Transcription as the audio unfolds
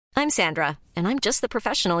I'm Sandra, and I'm just the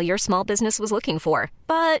professional your small business was looking for.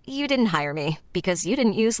 But you didn't hire me because you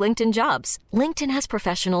didn't use LinkedIn Jobs. LinkedIn has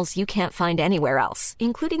professionals you can't find anywhere else,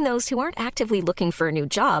 including those who aren't actively looking for a new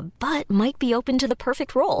job, but might be open to the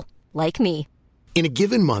perfect role, like me. In a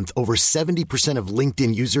given month, over 70% of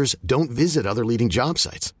LinkedIn users don't visit other leading job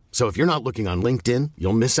sites. So if you're not looking on LinkedIn,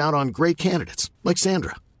 you'll miss out on great candidates like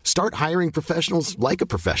Sandra. Start hiring professionals like a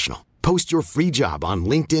professional. Post your free job on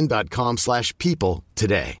linkedin.com/people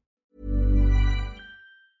today.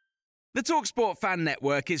 The TalkSport Fan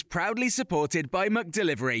Network is proudly supported by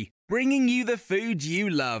McDelivery, bringing you the food you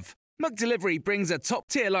love. McDelivery brings a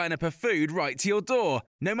top-tier lineup of food right to your door.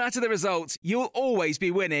 No matter the result, you'll always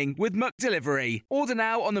be winning with McDelivery. Order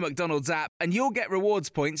now on the McDonald's app and you'll get rewards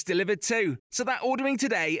points delivered too. So that ordering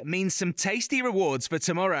today means some tasty rewards for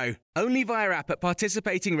tomorrow. Only via app at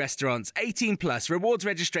participating restaurants. 18 plus. Rewards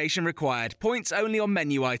registration required. Points only on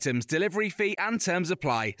menu items. Delivery fee and terms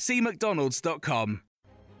apply. See mcdonalds.com.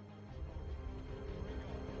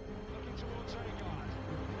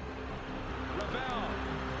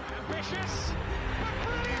 Ambitious, but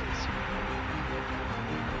brilliant!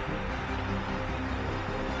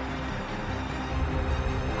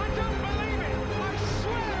 I don't believe it! I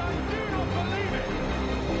swear I do not believe it!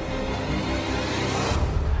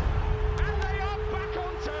 And they are back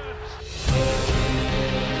on terms!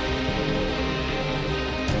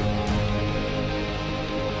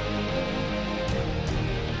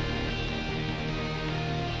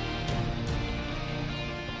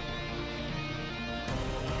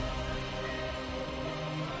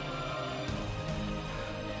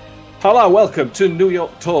 Hello, welcome to New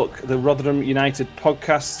York Talk, the Rotherham United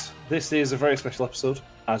podcast. This is a very special episode,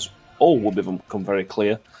 as all will become very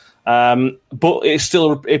clear. But it's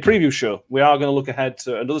still a preview show. We are going to look ahead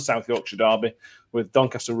to another South Yorkshire derby with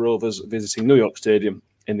Doncaster Rovers visiting New York Stadium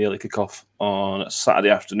in the early kickoff on Saturday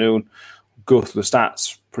afternoon. Go through the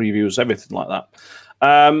stats, previews, everything like that.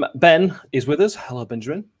 Ben is with us. Hello,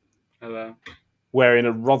 Benjamin. Hello. Wearing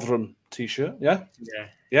a Rotherham t-shirt, yeah? Yeah.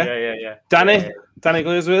 Danny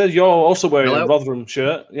Glazer, you're also wearing a Rotherham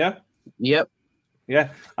shirt, yeah? Yep. Yeah,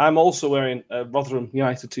 I'm also wearing a Rotherham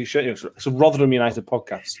United t-shirt. It's a Rotherham United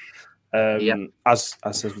podcast, as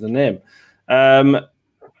says with the name. Rotherham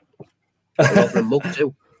mug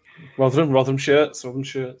too. Rotherham shirts.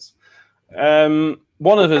 One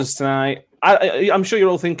of us tonight, I'm sure you're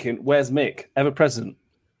all thinking, where's Mick? Ever present.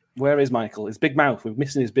 Where is Michael? His big mouth. We're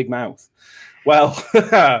missing his big mouth. Well,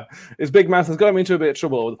 his big mouth has got him into a bit of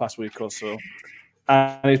trouble over the past week or so.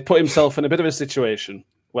 And he's put himself in a bit of a situation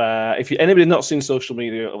where, if anybody not seen social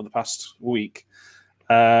media over the past week,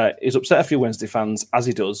 he's upset a few Wednesday fans, as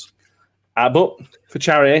he does. But for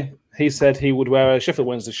charity, he said he would wear a Sheffield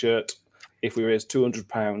Wednesday shirt if we raised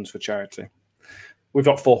 £200 for charity. We've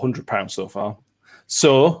got £400 so far.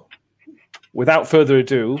 So, without further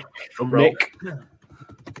ado, Nick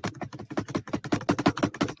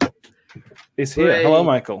is here. Hooray. Hello,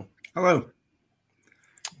 Michael. Hello.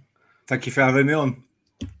 Thank you for having me on.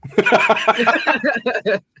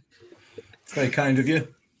 It's very kind of you.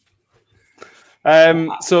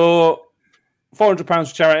 So, £400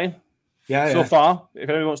 for charity. Yeah. So far, if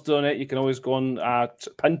anyone wants to donate, you can always go on our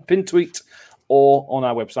pin tweet or on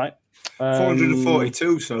our website.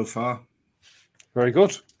 442 so far. Very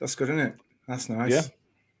good. That's good, isn't it? That's nice.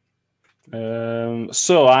 Yeah.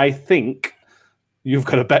 So I think you've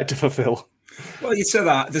got a bet to fulfill. Well, you said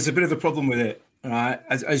that. There's a bit of a problem with it, right?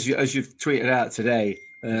 As you've tweeted out today.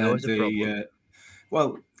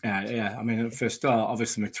 Well, yeah. I mean, for a start,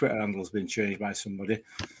 obviously my Twitter handle has been changed by somebody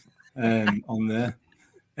on there.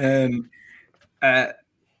 I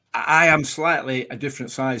am slightly a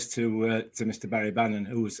different size to Mr. Barry Bannon,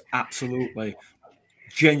 who was absolutely,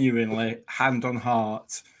 genuinely, hand on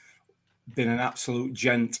heart, been an absolute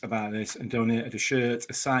gent about this and donated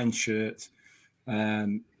a signed shirt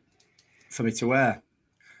for me to wear.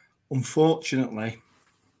 Unfortunately,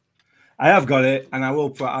 I have got it, and I will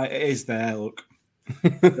put it is there. Look,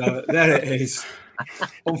 so, there it is.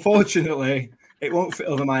 Unfortunately, it won't fit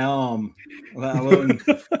over my arm, let alone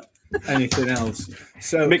anything else.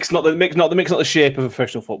 So Mick's not the shape of a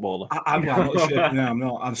professional footballer. I'm not the shape. No, I'm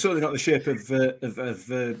not. I'm certainly not the shape of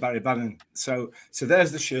Barry Bannon. So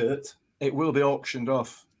there's the shirt. It will be auctioned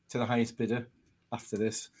off to the highest bidder after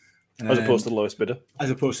this, as opposed to the lowest bidder.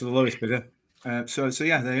 So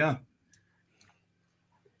yeah, there you are.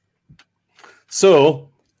 So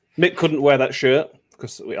Mick couldn't wear that shirt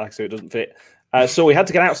because, like I say, it doesn't fit. So we had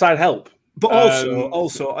to get outside help. But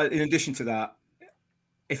also, in addition to that,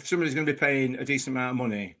 if somebody's going to be paying a decent amount of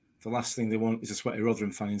money, the last thing they want is a sweaty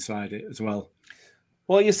Rotherham fan inside it as well.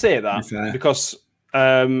 Well, you say that because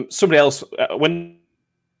somebody else, when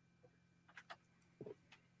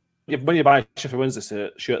when you buy Sheffield Wednesday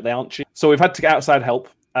shirt, they aren't cheap. So we've had to get outside help.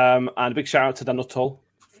 And a big shout out to Dan Nuttall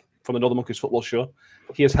from the Northern Monkeys Football Show.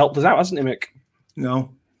 He has helped us out, hasn't he, Mick?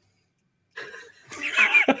 No.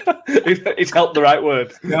 It's helped the right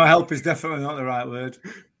word. No, help is definitely not the right word.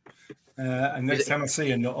 And next time I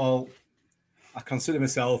see a Nuttall, I consider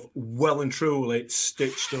myself well and truly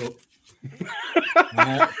stitched up.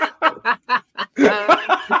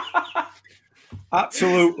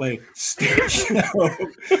 Absolutely stitched up.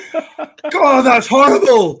 God, that's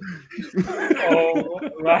horrible. Oh,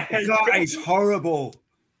 right. That is horrible.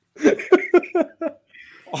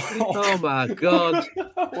 Oh my God.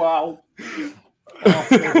 Wow. Oh, I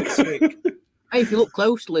feel a bit sick. Hey, if you look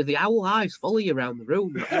closely, the owl eyes follow you around the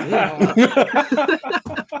room.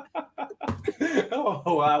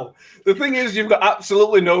 Oh, wow. The thing is, you've got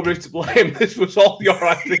absolutely nobody to blame. This was all your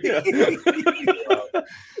idea.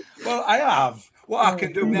 Well, I have. What I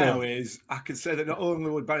can do now is I can say that not only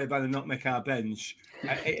would Barry Bannon not make our bench,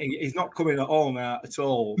 he's not coming at all now at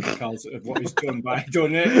all because of what he's done by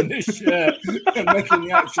donating this shirt and making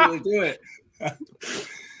me actually do it.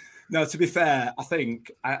 No, to be fair, I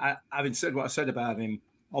think, having said what I said about him,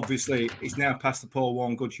 obviously he's now passed the Paul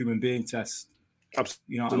Warne good human being test. Absolutely.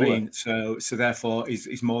 You know what I mean? So therefore,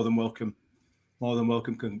 he's more than welcome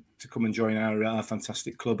to come and join our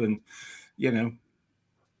fantastic club, and you know,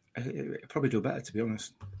 it'll probably do better, to be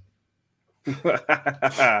honest.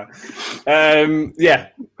 Yeah.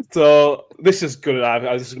 So this is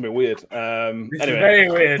gonna be weird. This Anyway, is very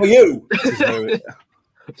weird. For you,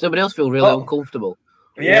 Somebody else feel really uncomfortable.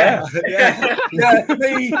 Yeah. yeah,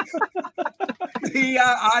 me,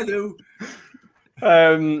 I do.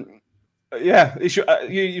 Yeah, it should,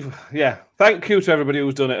 yeah. Thank you to everybody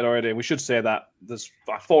who's done it already. We should say that there's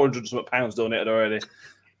like £400 donated already,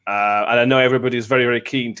 and I know everybody's very, very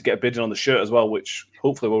keen to get bidding on the shirt as well, which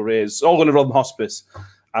hopefully will raise all going to Rotherham Hospice,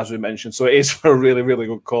 as we mentioned. So it is for a really, really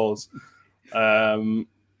good cause.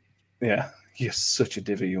 Yeah, you're such a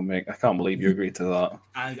divvy, you make. I can't believe you agreed to that.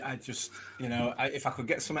 I just, you know, if I could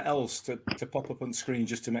get something else to pop up on screen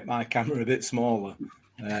just to make my camera a bit smaller.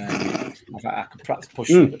 I could perhaps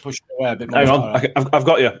push it away a bit more. Hang on, I've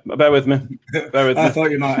got you. Bear with me. I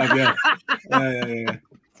thought you might have, yeah. Yeah.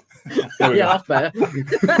 Yeah, that's better.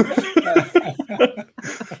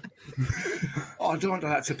 Oh, don't do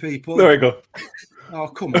that to people. There we go. Oh,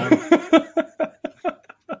 come on.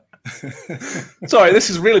 Sorry,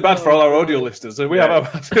 this is really bad for all our audio listeners. I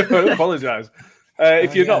apologise.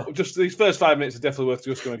 If you're not, just these first 5 minutes are definitely worth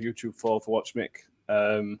just going on YouTube for Watch Mick.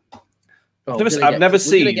 I've never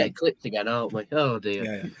seen. We're going to get clipped again, aren't we? Oh, dear.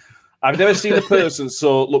 Yeah. I've never seen a person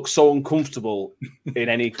look so uncomfortable in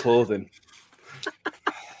any clothing.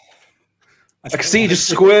 I can see you just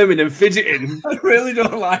squirming and fidgeting. I really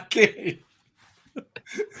don't like it.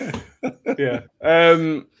 Yeah.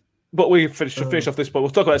 But we finish off this, but we'll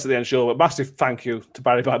talk about this at the end of the show. But massive thank you to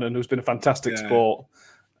Barry Bannon, who's been a fantastic support.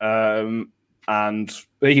 And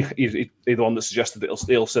he's the one that suggested that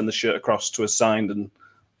he'll send the shirt across to us signed, and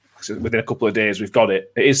within a couple of days we've got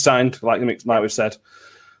it. It is signed, like we've said.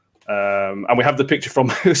 And we have the picture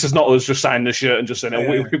from. This is not us just signing the shirt and just saying.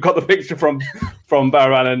 Yeah. We've got the picture from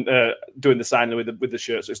Barry Bannon doing the signing with the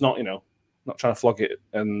shirt. So it's not not trying to flog it,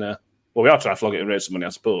 and we are trying to flog it and raise some money, I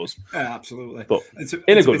suppose. Yeah, absolutely. But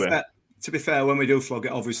in a good way. To be fair, when we do flog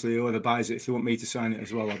it, obviously whoever buys it, if they want me to sign it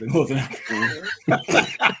as well, I'll be more than happy.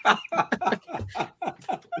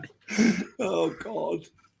 Oh God!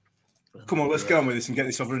 Come on, let's go on with this and get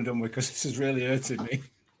this over and done with, because this is really hurting me.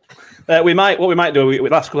 What we might do,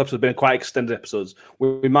 with last couple episodes have been quite extended episodes.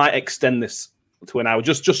 We might extend this to an hour,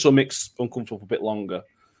 just so Mick's uncomfortable for a bit longer.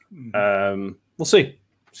 We'll see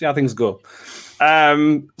how things go.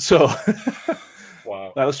 So,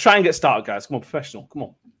 wow. Let's try and get started, guys. Come on, professional. Come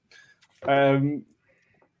on.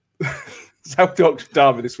 South Yorkshire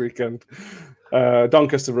Derby this weekend.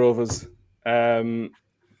 Doncaster Rovers.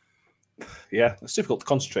 Yeah, it's difficult to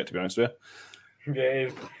concentrate, to be honest with you. Yeah.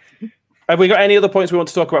 Have we got any other points we want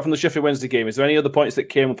to talk about from the Sheffield Wednesday game? Is there any other points that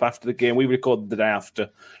came up after the game? We recorded the day after,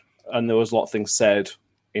 and there was a lot of things said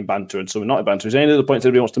in banter and some not in banter. Is there any other points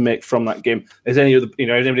anybody wants to make from that game? Is any other,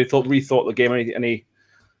 has anybody rethought the game? Any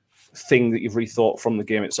thing that you've rethought from the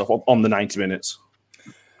game itself on the 90 minutes?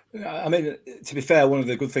 I mean, to be fair, one of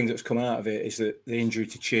the good things that's come out of it is that the injury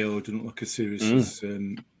to Chio didn't look as serious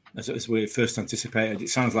as we first anticipated. It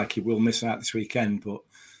sounds like he will miss out this weekend, but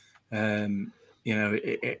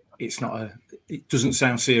it's not it doesn't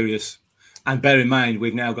sound serious. And bear in mind,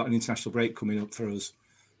 we've now got an international break coming up for us,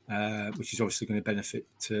 which is obviously going to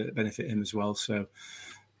benefit him as well. So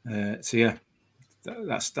yeah,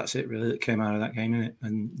 that's it really that came out of that game, innit?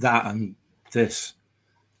 And that and this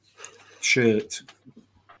shirt.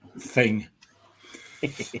 thing.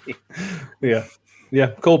 Yeah.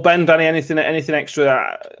 Cool. Ben, Danny, anything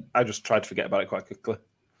extra? I just tried to forget about it quite quickly.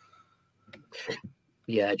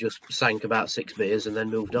 Yeah, just sank about 6 beers and then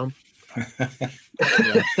moved on.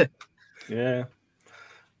 Yeah.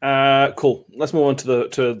 Cool. Let's move on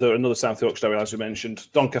to another South Yorkshire derby, as we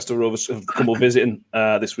mentioned. Doncaster Rovers have come over visiting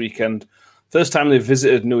this weekend. First time they've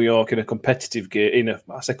visited New York in a competitive game.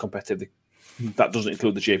 I say competitive. That doesn't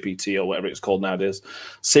include the JPT or whatever it's called nowadays.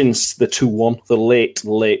 Since the 2-1, the late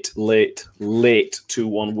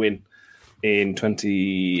 2-1 win in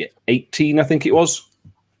 2018, I think it was.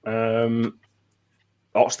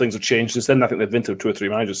 Lots of things have changed since then. I think they've been through 2 or 3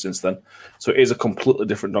 managers since then. So it is a completely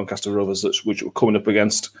different Doncaster Rovers which we're coming up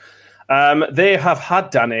against. They have had,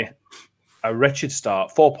 Danny, a wretched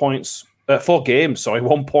start. 4 games,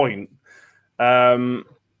 1 point.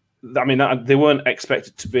 They weren't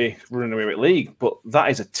expected to be running away with league, but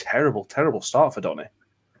that is a terrible, terrible start for Donny.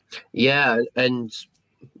 Yeah, and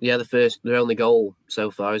their only goal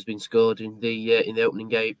so far has been scored in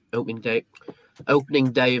the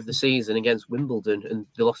opening day of the season against Wimbledon, and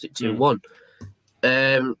they lost it 2-1.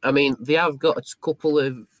 They have got a couple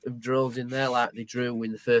of draws in there, like they drew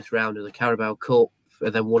in the first round of the Carabao Cup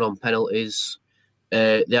and then won on penalties.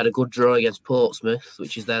 They had a good draw against Portsmouth,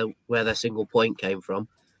 which is where their single point came from.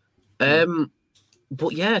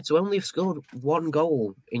 But yeah, to only have scored 1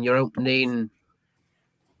 goal in your opening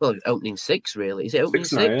 6, really. Is it opening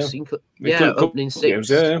 6? Yeah, opening 6.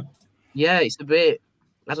 Games, yeah, it's a bit.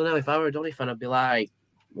 I don't know. If I were a Donny fan, I'd be like,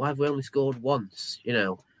 "Why have we only scored once?"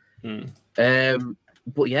 But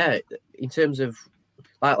yeah, in terms of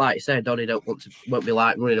like you said, Donny won't be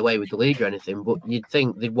like running away with the league or anything. But you'd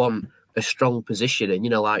think they'd want a strong position and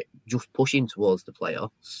like just pushing towards the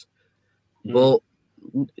playoffs. But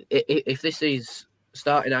if this is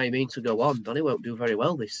starting how you mean to go on, Donny won't do very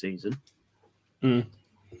well this season.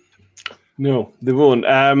 No, they won't.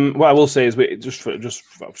 What I will say is, just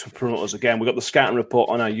to promote us again, we got the scouting report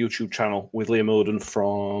on our YouTube channel with Liam Oden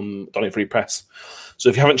from Donny Free Press. So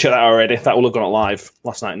if you haven't checked that already, that will have gone live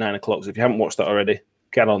last night at 9 o'clock. So if you haven't watched that already,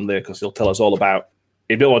 get on there because he'll tell us all about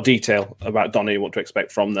a bit more detail about Donny, what to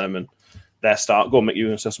expect from them and their start. Go and make you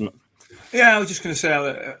an assessment. Yeah, I was just going to say,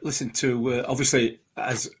 I listened to obviously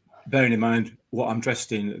as. Bearing in mind what I'm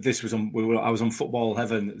dressed in, I was on Football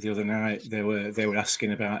Heaven the other night. They were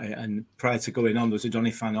asking about it, and prior to going on, there was a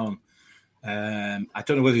Donny fan on. I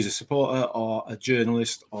don't know whether he's a supporter or a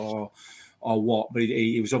journalist or what, but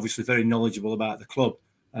he was obviously very knowledgeable about the club.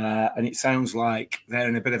 And it sounds like they're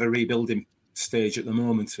in a bit of a rebuilding stage at the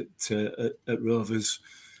moment at Rovers.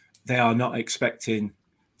 They are not expecting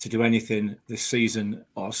to do anything this season,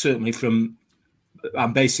 or certainly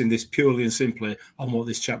I'm basing this purely and simply on what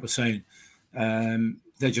this chap was saying.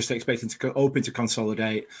 They're just expecting to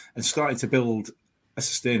consolidate and starting to build a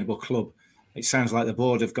sustainable club. It sounds like the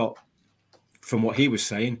board have got, from what he was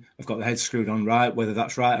saying, have got the head screwed on right. Whether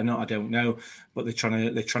that's right or not, I don't know. But they're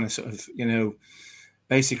trying to sort of,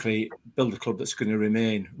 basically build a club that's going to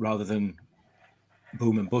remain rather than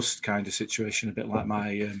boom and bust kind of situation. A bit like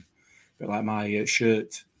my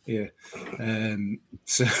shirt. Yeah.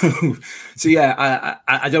 So yeah,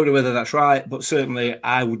 I don't know whether that's right, but certainly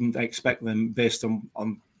I wouldn't expect them, based on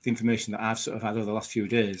the information that I've sort of had over the last few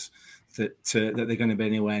days, that they're going to be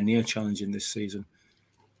anywhere near challenging this season.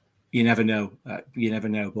 You never know.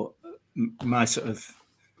 But my sort of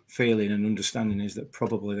feeling and understanding is that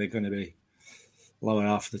probably they're going to be lower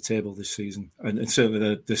half of the table this season, and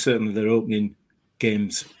certainly their opening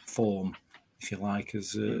games form, if you like,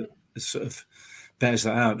 is sort of bears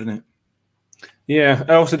that out, doesn't it? Yeah,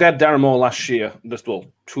 also they had Darren Moore last year,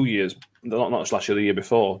 2 years, not just last year, the year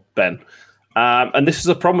before, Ben. And this is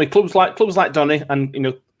a problem with clubs like Donny,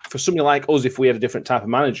 and for somebody like us, if we had a different type of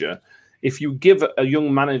manager, if you give a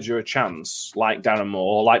young manager a chance, like Darren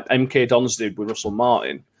Moore, or like MK Dons did with Russell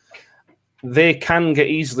Martin, they can get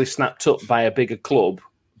easily snapped up by a bigger club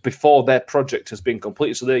before their project has been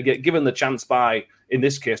completed. So they get given the chance by, in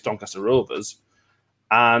this case, Doncaster Rovers,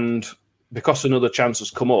 and because another chance has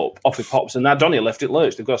come up, off it pops, and now Donny left it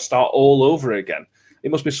lurch. They've got to start all over again. It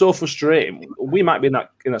must be so frustrating. We might be in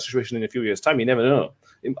that situation in a few years' time. You never know.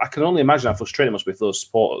 I can only imagine how frustrating it must be for those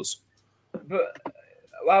supporters. But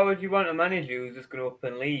why would you want a manager who's just going to up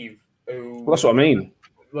and leave? Well, that's what I mean.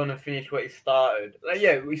 Want to finish what he started?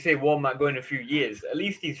 We say one might go in a few years. At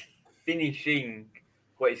least he's finishing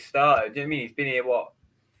what he started. Do you know what I mean? He's been here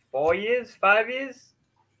 4 years, 5 years?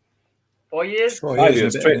 4 years? 5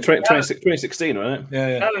 years. 2016, right?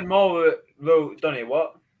 Yeah. Darren Moore wrote Donny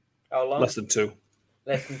what? How long? Less than 2.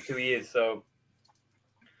 Less than 2 years. So,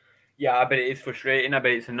 yeah, I bet it is frustrating. I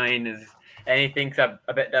bet it's annoying as And he thinks I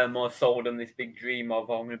bet they're more sold on this big dream of,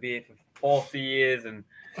 I'm going to be here for 40 years and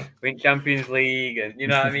win Champions League, and you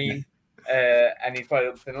know what I mean? And he's probably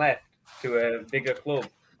up and left to a bigger club.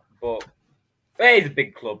 But it is a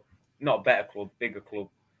big club, not a better club, bigger club.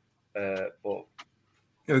 But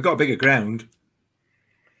Yeah, we've got a bigger ground.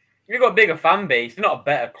 you've got a bigger fan base, they're not a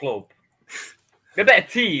better club. They're a better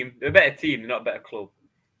team. They're not a better club.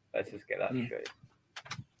 Let's just get that straight.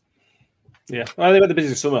 Yeah, well, they've had the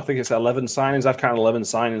busy summer. I think it's 11 signings. I've counted 11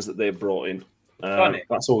 signings that they've brought in.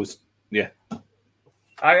 That's always, yeah. But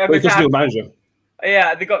it doesn't do a manager.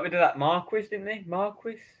 Yeah, they got rid of that Marquis, didn't they?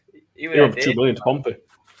 Marquis? He was over 2 million to Pompey.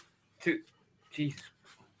 Jeez,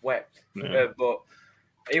 wept. Yeah. But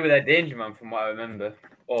he was their danger man from what I remember.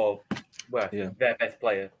 Or, their best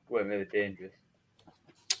player. Weren't really dangerous.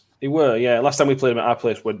 They were, yeah. Last time we played them at our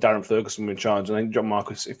place when Darren Ferguson was in charge, and I think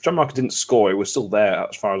if John Marquis didn't score, he was still there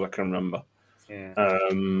as far as I can remember. Yeah.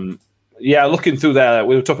 Looking through there,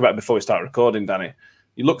 we were talking about it before we started recording, Danny.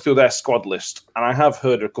 You look through their squad list, and I have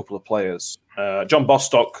heard a couple of players. John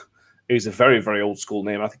Bostock is a very, very old school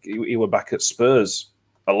name. I think he was back at Spurs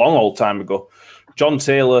a long old time ago. John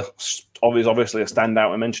Taylor, obviously a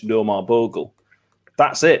standout. I mentioned Omar Bogle.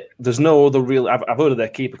 That's it. There's no other real. I've heard of their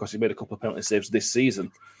keeper because he made a couple of penalty saves this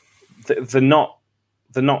season. They're not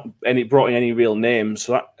brought in any real names.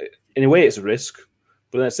 So that, in a way, it's a risk.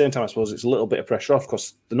 But at the same time, I suppose it's a little bit of pressure off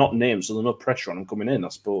because they're not names, so there's no pressure on them coming in, I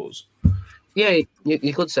suppose. Yeah,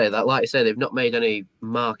 you could say that. Like I say, they've not made any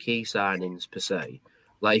marquee signings per se.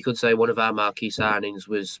 Like you could say, one of our marquee signings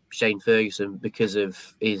was Shane Ferguson because of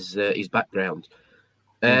his background.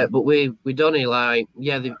 But we only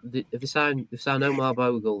they've signed Omar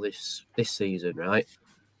Bogle this season, right?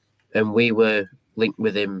 And we were linked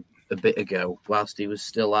with him a bit ago, whilst he was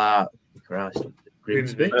still at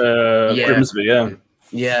Grimsby. Grimsby, yeah.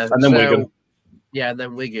 Yeah, and then Wigan. Yeah, and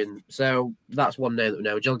then Wigan. So that's one name that we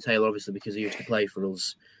know. John Taylor, obviously, because he used to play for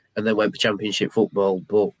us and then went for Championship football,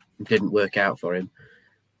 but didn't work out for him.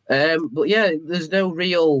 But yeah, there's no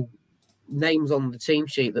real names on the team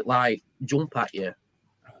sheet that jump at you.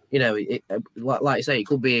 You know, like I say, it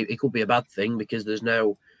could be a bad thing because there's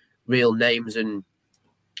no real names and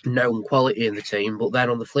known quality in the team. But then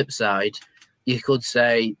on the flip side, you could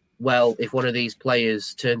say, well, if one of these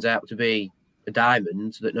players turns out to be a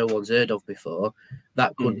diamond that no one's heard of before,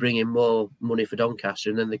 that could bring in more money for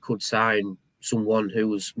Doncaster, and then they could sign someone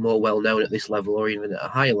who's more well known at this level or even at a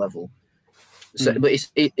higher level. So, but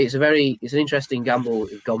it's an interesting gamble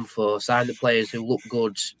we've gone for. Sign the players who look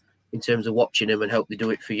good in terms of watching them and hope they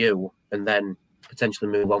do it for you, and then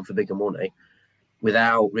potentially move on for bigger money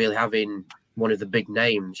without really having one of the big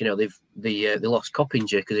names. You know, they lost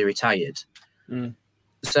Coppinger because he retired.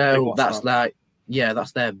 So that's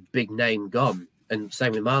that's their big name gone. And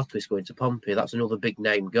same with Marquis going to Pompey, that's another big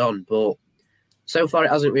name gone. But so far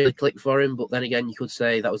it hasn't really clicked for him. But then again, you could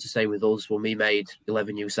say that was the same with us when we made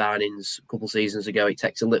 11 new signings a couple of seasons ago. It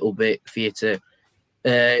takes a little bit for you to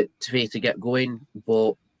get going,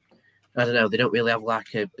 but I don't know. They don't really have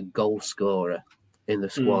like a goal scorer in the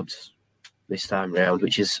squad this time round,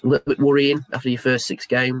 which is a little bit worrying after your first 6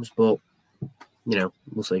 games. But you know,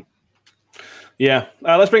 we'll see. Yeah,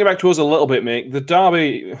 let's bring it back to us a little bit, mate. The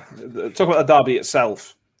derby. Talk about the derby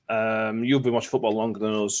itself. You've been watching football longer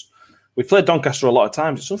than us. We've played Doncaster a lot of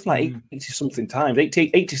times. It's something like 80-something times.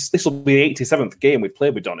 80, this will be the 87th game we've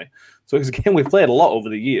played with Donny. So it's a game we've played a lot over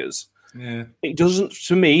the years. Yeah. It doesn't,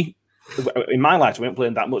 to me, in my life, we haven't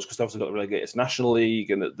played that much because obviously got the relegated to National League,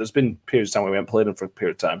 and there's been periods of time where we haven't played them for a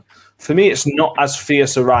period of time. For me, it's not as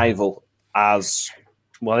fierce a rival as,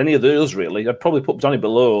 well, any of those, really. I'd probably put Donny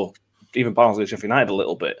below even Barnsley, Sheffield United a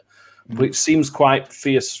little bit. But it seems quite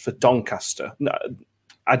fierce for Doncaster. No,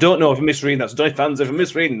 I don't know if I'm misreading that. So Donny fans, if I'm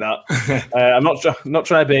misreading that, I'm not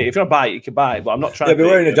trying to bait. If you want to buy it, you can buy it. But I'm not trying to be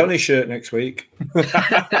wearing a Donny shirt next week.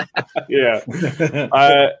 Yeah.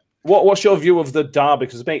 What's your view of the derby?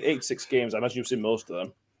 Because it's been 86 games. I imagine you've seen most of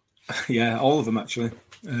them. Yeah, all of them actually.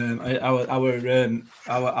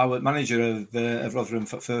 Our manager of Rotherham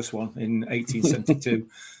first one in 1872.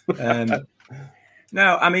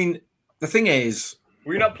 No, I mean the thing is,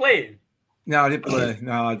 were you not playing? No, I didn't play.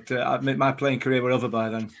 No, my playing career were over by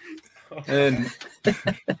then.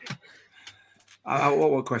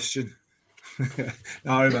 What question? No,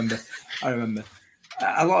 I remember.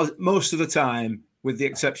 Most of the time, with the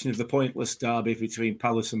exception of the pointless derby between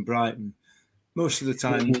Palace and Brighton, most of the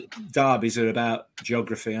time derbies are about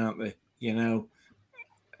geography, aren't they? You know,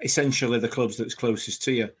 essentially the clubs that's closest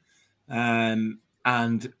to you, and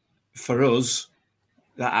for us,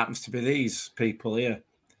 that happens to be these people here.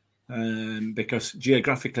 Because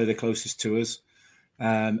geographically they're closest to us,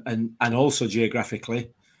 and also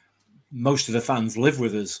geographically most of the fans live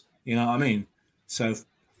with us. You know what I mean? So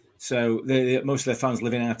most of their fans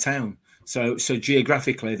live in our town. So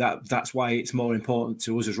geographically, that's why it's more important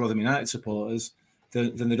to us as Rotherham United supporters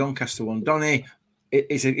than the Doncaster one. Donny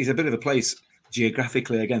is a bit of a place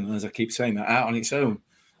geographically, again, as I keep saying, that out on its own.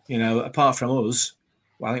 You know, apart from us,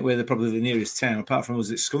 well, I think we're probably the nearest town. Apart from us,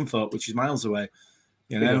 it's Scunthorpe, which is miles away.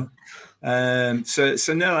 You know,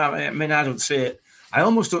 so no, I mean, I don't see it. I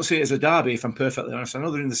almost don't see it as a derby, if I'm perfectly honest. I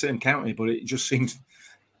know they're in the same county, but it just seems.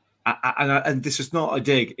 And this is not a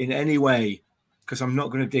dig in any way, because I'm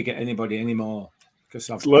not going to dig at anybody anymore. Because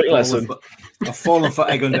I've fallen for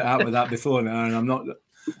egg under out with that before now, and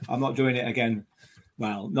I'm not doing it again.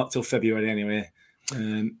 Well, not till February anyway.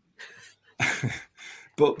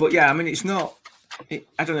 But yeah, I mean, it's not.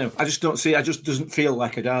 I don't know. I just don't see. It just doesn't feel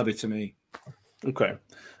like a derby to me. Okay,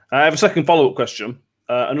 I have a second follow-up question.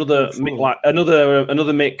 Another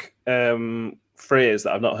Mick phrase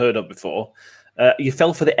that I've not heard of before. You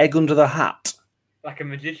fell for the egg under the hat. Like a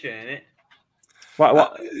magician, innit?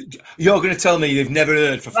 What? You're going to tell me you've never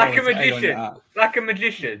heard for like a for egg under the magician? hat? Like a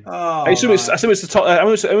magician. Oh, I assume it's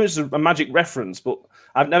a magic reference, but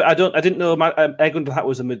I didn't know egg under the hat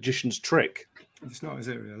was a magician's trick. It's not, is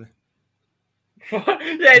it really?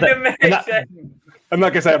 Yeah, it doesn't make sense. And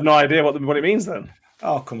like I say, I have no idea what it means then.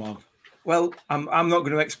 Oh, come on. Well, I'm not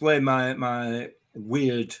going to explain my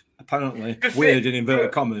weird, apparently weird in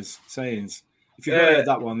inverted commas sayings. If you've heard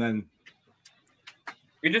that one, then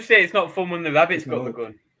you just say it's not fun when the rabbit's got the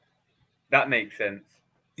gun. That makes sense.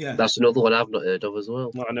 Yeah, that's another one I've not heard of as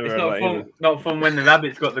well. No, I never it's heard not that fun. either. Not fun when the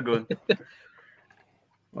rabbit's got the gun.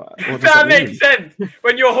 That makes sense.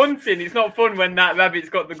 When you're hunting, it's not fun when that rabbit's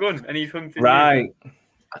got the gun and he's hunting. Right. You.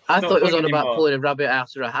 I thought it was on about pulling a rabbit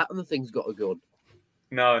out of a hat and the thing's got a gun.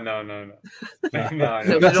 No. No, That's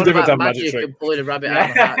a different type of magic trick. And pulling a rabbit out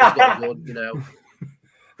of a hat and it's got a gun, you know.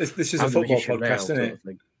 This is a football podcast, isn't it?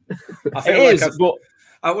 I feel like if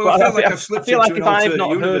I've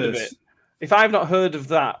not heard of it, if I've not heard of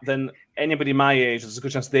that, then anybody my age, there's a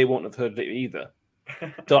good chance they won't have heard of it either.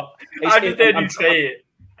 So I just heard you say it.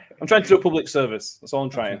 I'm trying to do a public service. That's all I'm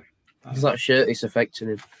trying. It's that shirt, it's affecting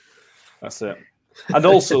him. That's it. And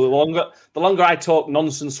also, the longer I talk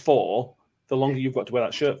nonsense for, the longer you've got to wear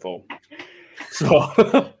that shirt for. So,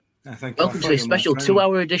 welcome to a special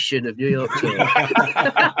 2-hour edition of New York Tour.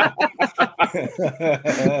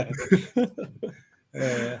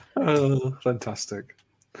 Oh, fantastic.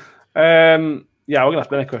 Yeah, we're going to ask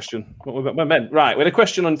Ben a question. Ben, right, we had a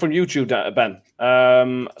question from YouTube, Ben.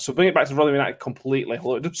 So bring it back to Rotherham United completely,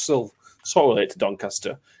 although it does still sort of relate to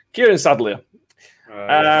Doncaster. Kieran Sadlier.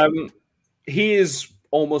 He is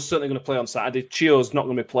almost certainly going to play on Saturday. Chio's not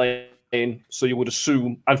going to be playing, so you would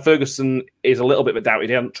assume. And Ferguson is a little bit of a doubt.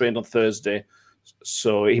 He hadn't trained on Thursday,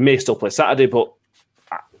 so he may still play Saturday, but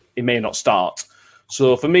he may not start.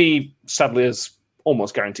 So for me, Sadlier's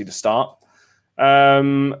almost guaranteed to start.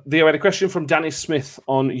 They had a question from Danny Smith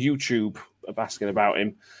on YouTube asking about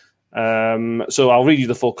him. So I'll read you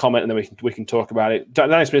the full comment and then we can talk about it.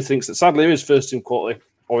 Danny Smith thinks that Sadlier is first team quality,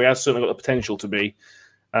 or he has certainly got the potential to be.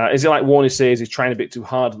 Is it like Warney says, he's trying a bit too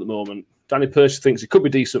hard at the moment? Danny Percy thinks he could be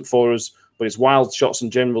decent for us, but his wild shots and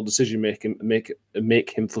general decision making make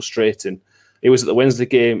him frustrating. He was at the Wednesday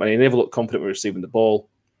game and he never looked confident with receiving the ball.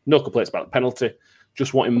 No complaints about the penalty.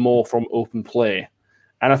 Just wanting more from open play.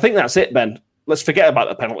 And I think that's it, Ben. Let's forget about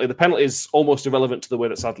the penalty. The penalty is almost irrelevant to the way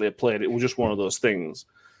that Sadlier played. It was just one of those things.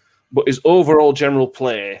 But his overall general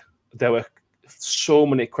play, there were so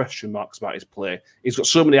many question marks about his play. He's got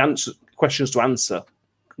so many questions to answer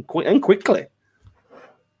and quickly.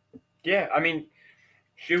 Yeah, I mean,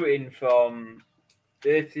 shooting from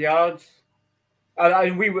 30 yards.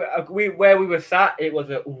 And we where we were sat, it was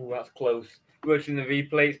that's close. Watching the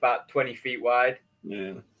replay, it's about 20 feet wide.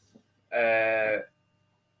 Yeah.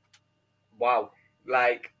 Wow.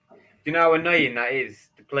 Like, do you know how annoying that is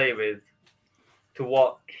to play with, to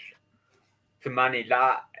watch, to manage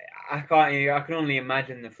that? I can only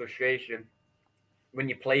imagine the frustration when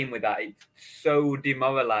you're playing with that. It's so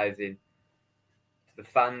demoralising to the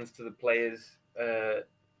fans, to the players.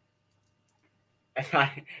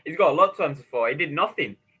 He's got a lot to answer for. He did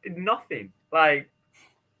nothing. Like,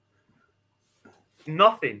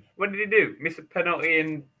 nothing. What did he do? Miss a penalty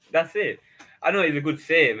and that's it. I know he's a good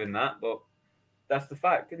save and that, but that's the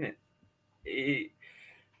fact, isn't it?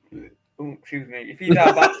 Excuse me. If he's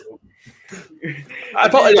that bad,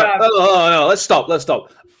 No, let's stop.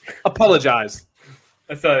 Apologise.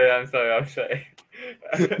 I'm sorry.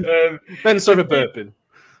 Ben's sorry for burping.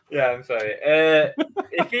 Yeah, I'm sorry.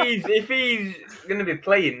 If he's going to be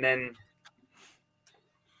playing, then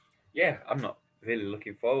yeah, I'm not really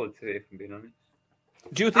looking forward to it, if I'm being honest.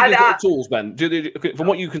 Do you think he's got the tools, Ben? From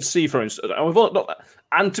what you can see from him,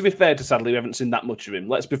 and to be fair to Sadly, we haven't seen that much of him.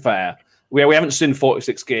 Let's be fair. We haven't seen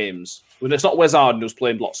 46 games. It's not Wes Arden who's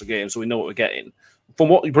playing lots of games, so we know what we're getting. From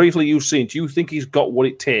what briefly you've seen, do you think he's got what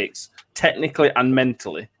it takes, technically and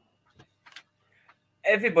mentally?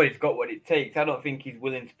 Everybody's got what it takes. I don't think he's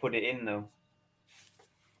willing to put it in, though.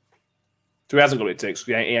 So he hasn't got what it takes.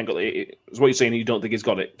 He ain't got it. Is what you're saying? You don't think he's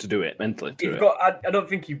got it to do it mentally? I don't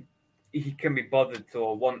think he can be bothered to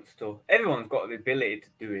or wants to. Everyone's got the ability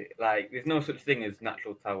to do it. Like, there's no such thing as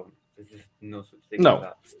natural talent. There's just no such thing as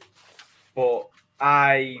that. But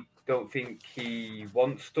I don't think he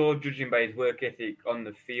wants to, judging by his work ethic on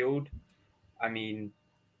the field. I mean,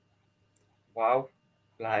 wow.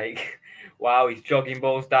 Like, wow, he's jogging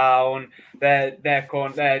balls down. Their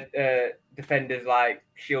defenders, like,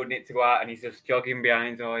 shielding it to go out, and he's just jogging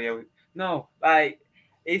behind. Oh, yeah. No, like,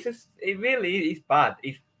 he's bad.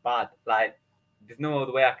 He's bad. Like, there's no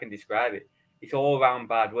other way I can describe it. It's all around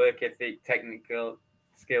bad. Work ethic, technical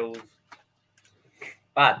skills.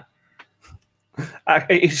 Bad.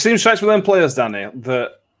 It seems strikes with them players, Danny,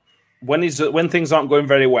 that when things aren't going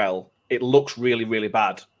very well, it looks really, really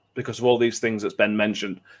bad because of all these things that's been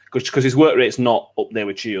mentioned. Because his work rate's not up there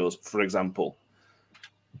with Chio's, for example.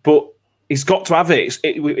 But he's got to have it.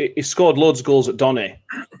 He scored loads of goals at Donny.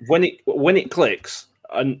 When it clicks,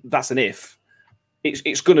 and that's an if,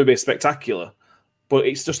 it's going to be spectacular. But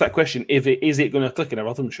it's just that question: is it going to click in a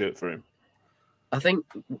Rotherham shirt for him? I think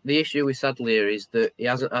the issue with Sadlier is that he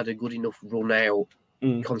hasn't had a good enough run out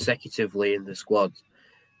consecutively in the squad.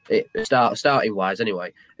 Starting wise,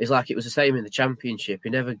 anyway, it's like it was the same in the Championship. He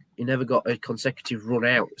never got a consecutive run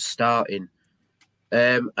out starting,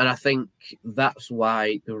 and I think that's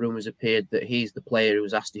why the rumours appeared that he's the player who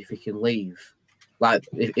was asked if he can leave. Like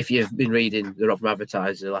if you've been reading the Rotherham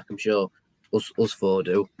Advertiser, like I'm sure us four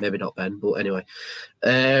do, maybe not Ben, but anyway.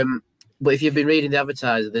 But if you've been reading the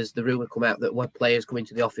Advertiser, there's the rumour come out that one player's come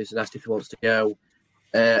into the office and asked if he wants to go.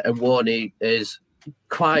 And Warney is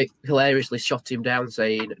quite hilariously shot him down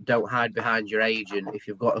saying, don't hide behind your agent. If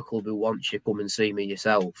you've got a club who wants you, come and see me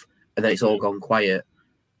yourself. And then it's all gone quiet.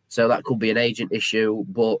 So that could be an agent issue.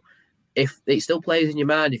 But if it still plays in your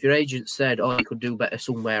mind, if your agent said, oh, you could do better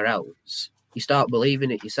somewhere else, you start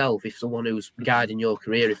believing it yourself if someone who's guiding your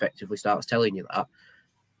career effectively starts telling you that.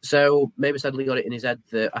 So maybe Sadly got it in his head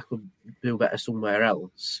that I could do better somewhere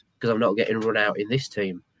else because I'm not getting run out in this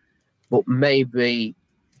team. But maybe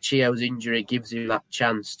Chio's injury gives him that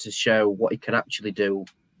chance to show what he can actually do.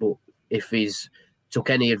 But if he's took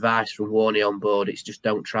any advice from Warney on board, it's just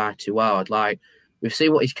don't try too hard. Like, we've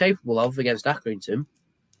seen what he's capable of against Accrington,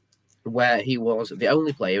 where he was the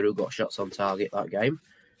only player who got shots on target that game.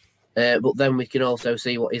 But then we can also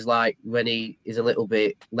see what he's like when he is a little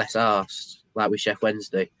bit less arsed, like with Sheff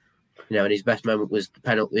Wednesday. You know, and his best moment was the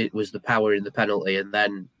penalty. It was the power in the penalty, and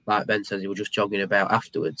then, like Ben says, he was just jogging about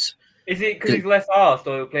afterwards. Is it because he's less arsed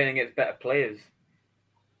or playing against better players?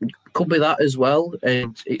 Could be that as well,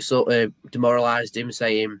 and it sort of demoralised him,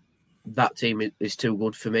 saying that team is too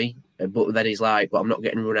good for me. But then he's like, "But I'm not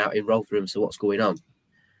getting run out in Rotherham, so what's going on?"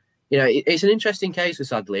 You know, it's an interesting case with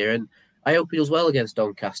Sadlier, and I hope he does well against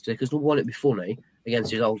Doncaster because number one, it'd be funny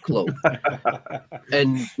against his old club,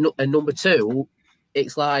 and number two,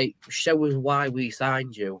 it's like, show us why we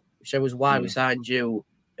signed you. Show us why we signed you,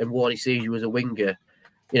 and Warney sees you as a winger,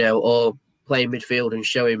 you know, or play midfield and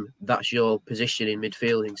show him that's your position in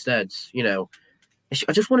midfield instead. You know,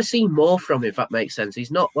 I just want to see more from him, if that makes sense.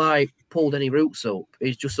 He's not like pulled any roots up.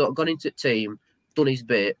 He's just sort of gone into the team, done his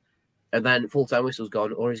bit, and then full-time whistle's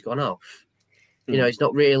gone or he's gone off. You know, he's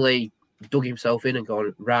not really dug himself in and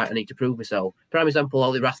gone, right, I need to prove myself. Prime example,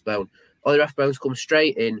 Ollie Rathbone. Ollie Rathbone's come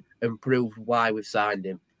straight in and proved why we've signed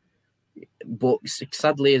him. But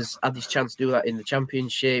sadly, has had this chance to do that in the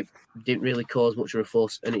Championship, didn't really cause much of a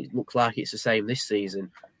fuss, and it looks like it's the same this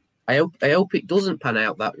season. I hope it doesn't pan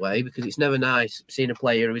out that way because it's never nice seeing a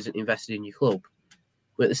player who isn't invested in your club.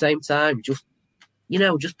 But at the same time, just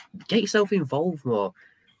get yourself involved more.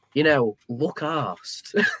 You know, look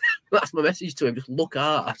arsed. That's my message to him. Just look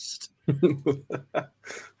arsed.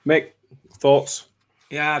 Mick, thoughts?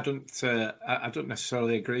 Yeah, I don't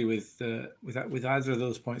necessarily agree with either of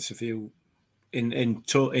those points of view. In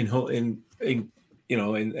as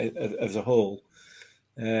a whole,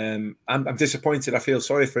 I'm disappointed. I feel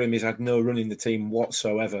sorry for him. He's had no run in the team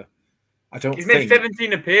whatsoever. He's made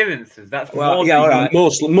 17 appearances. That's all right.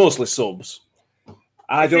 Mostly subs.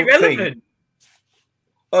 It's irrelevant.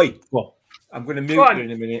 Oi, well, I'm going to mute you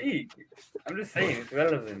in a minute. I'm just saying it's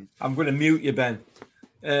relevant. I'm going to mute you, Ben.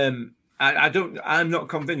 I'm not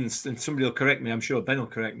convinced, and somebody will correct me. I'm sure Ben will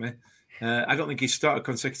correct me. I don't think he's started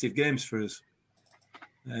consecutive games for us.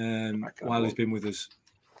 while he's been with us.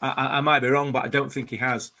 I might be wrong, but I don't think he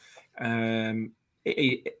has.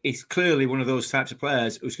 He's clearly one of those types of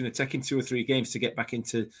players who's going to take him 2 or 3 games to get back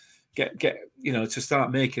into to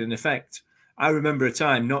start making an effect. I remember a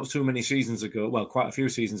time not too many seasons ago, well, quite a few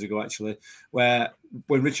seasons ago actually, where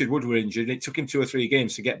when Richard Wood were injured, it took him 2 or 3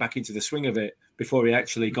 games to get back into the swing of it before he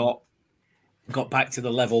actually got back to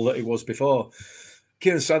the level that he was before.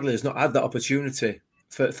 Kieran Sadler has not had that opportunity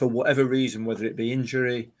for whatever reason, whether it be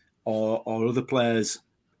injury or other players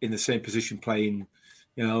in the same position playing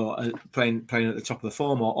at the top of the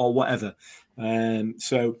form or whatever.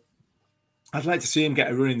 So I'd like to see him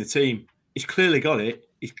get a run in the team. He's clearly got it.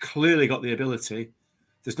 He's clearly got the ability.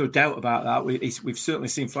 There's no doubt about that. We've certainly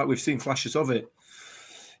seen flashes of it.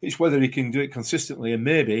 It's whether he can do it consistently, and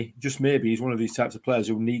maybe, just maybe, he's one of these types of players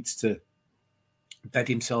who needs to bed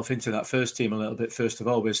himself into that first team a little bit first of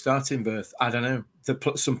all with starting berth. I don't know.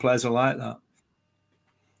 Some players are like that.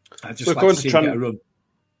 I just like to see him get a run.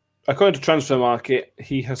 According to Transfermarkt,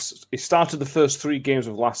 he started the first 3 games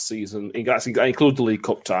of last season. He included the League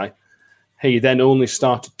Cup tie. He then only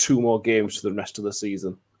started 2 more games for the rest of the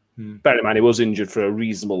season. Bear in mind, he was injured for a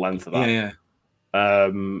reasonable length of that.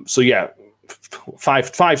 Yeah.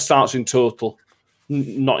 5 starts in total.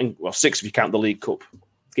 6 if you count the League Cup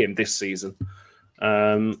game this season.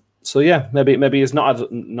 Maybe he's not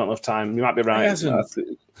had enough time. You might be right.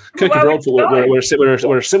 Kirky Broadfoot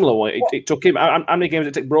were a similar one. It took him. How many games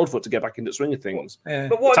did it take Broadfoot to get back into the swing of things?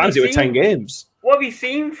 But what times it were 10 games. What have you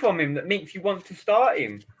seen from him that makes you want to start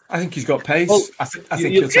him? I think he's got pace. Well, I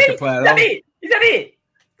think he'll take a player on. Is that it?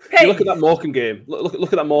 You look at that Morecambe game.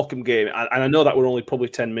 Look at that Morecambe game, and I know that we're only probably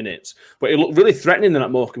 10 minutes, but it looked really threatening in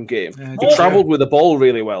that Morecambe game. Yeah, he travelled with the ball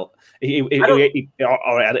really well. He had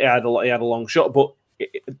a long shot, but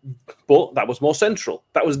that was more central.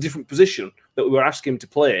 That was a different position that we were asking him to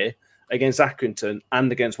play against Accrington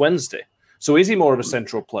and against Wednesday. So is he more of a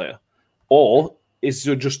central player, or was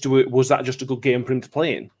that just a good game for him to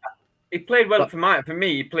play in? He played well for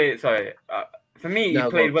me. He played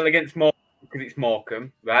well against Morecambe because it's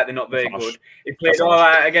Morecambe, right? They're not very good. He played all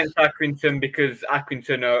right against Accrington because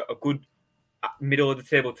Accrington are a good middle of the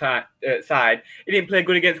table side. He didn't play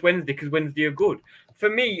good against Wednesday because Wednesday are good. For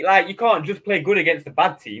me, you can't just play good against the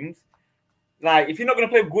bad teams. If you're not going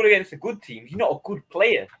to play good against the good teams, you're not a good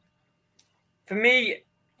player. For me,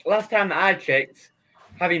 last time that I checked,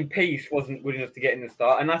 having pace wasn't good enough to get in the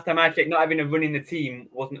start. And last time I checked, not having a run in the team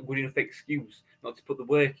wasn't a good enough excuse not to put the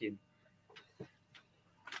work in.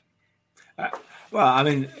 I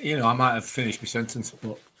might have finished my sentence,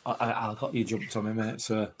 but I got you jumped on me, mate.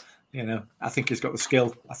 So, I think he's got the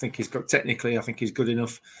skill. I think he's got technically. I think he's good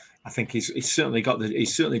enough. I think he's certainly got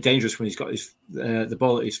he's certainly dangerous when he's got the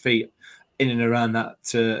ball at his feet in and around that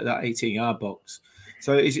 18-yard box.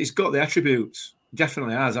 So he's got the attributes.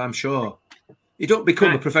 Definitely has, I'm sure. You don't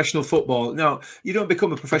become a professional footballer. No, you don't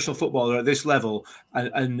become a professional footballer at this level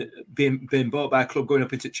and being bought by a club going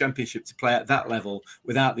up into Championship to play at that level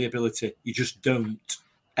without the ability. You just don't.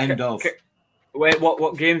 End of. Wait,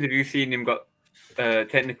 what games have you seen him got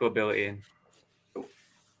technical ability in?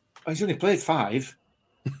 He's only played 5.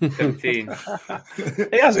 17.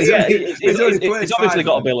 He's obviously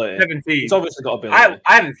got ability. 17. He's obviously got ability.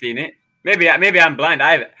 I haven't seen it. Maybe I'm blind.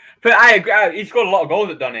 But I agree. He scored a lot of goals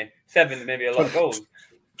at Donny. 7, maybe a lot of goals.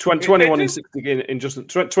 21 in 60 games, in just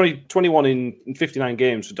 21 in 59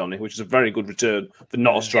 games for Donny, which is a very good return for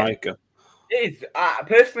not a striker. It is.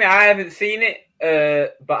 Personally, I haven't seen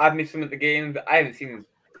it, but I've missed some of the games. I haven't seen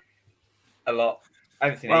a lot. I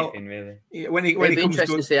haven't seen anything really. It'd be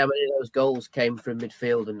interesting to see how many of those goals came from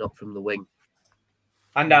midfield and not from the wing,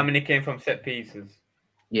 and how many came from set pieces.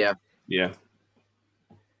 Yeah.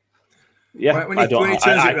 When he turns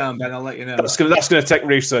it around, Ben, I'll let you know. That's going to take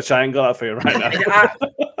research. I ain't got that for you right now.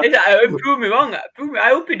 Prove me wrong. I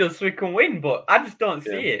hope he does so he can win, but I just don't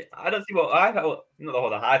see it. I don't see not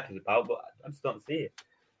the hype is about, but I just don't see it.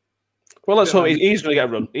 Well, let's hope he's going to get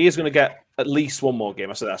a run. He's going to get at least one more game.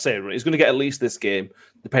 I say a run. He's going to get at least this game,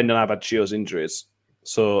 depending on how bad Chio's injuries.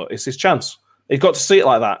 So it's his chance. He's got to see it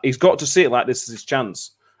like that. He's got to see it like this is his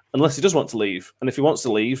chance, unless he does want to leave. And if he wants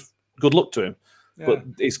to leave, good luck to him. Yeah. But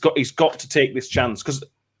he's got to take this chance, because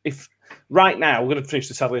if right now we're going to finish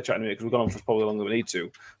the Sadlier chat in a minute because we've gone on for probably longer than we need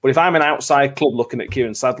to. But if I'm an outside club looking at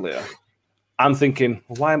Kieran Sadlier, I'm thinking,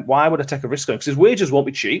 why would I take a risk on him? Because his wages won't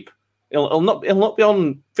be cheap. He'll not be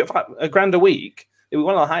on $1,000 a week. He'll be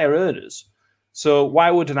one of the higher earners. So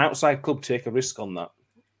why would an outside club take a risk on that?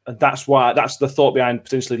 And that's the thought behind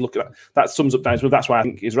potentially looking at that. Sums up Danny's move. That's why I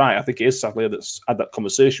think he's right. I think it is Sadlier that's had that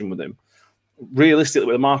conversation with him. Realistically,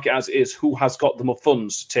 with the market as it is, who has got the more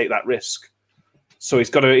funds to take that risk? So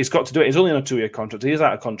he's got to do it. He's only on a 2-year contract. He is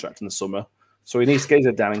out of contract in the summer, so he needs to get his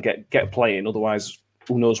head down and get playing. Otherwise,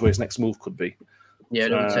 who knows where his next move could be? Yeah, I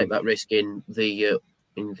don't take that risk in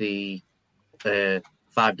the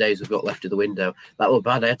 5 days we've got left of the window. That was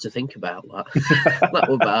bad. I had to think about that. That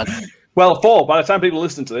was bad. Well, 4. By the time people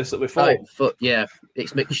listen to this, it'll be 4. Yeah,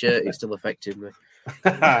 it's Mick's shirt. It's still affecting me.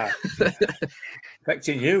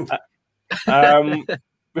 Affecting you.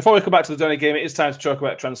 Before we come back to the Donny game, it is time to talk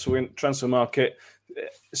about transfer market.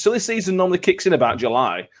 Silly season normally kicks in about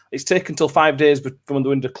July. It's taken until 5 days from the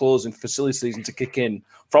window closing for silly season to kick in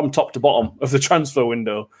from top to bottom of the transfer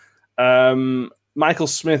window. Michael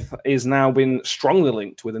Smith is now been strongly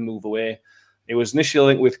linked with a move away. It was initially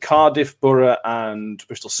linked with Cardiff, Borough and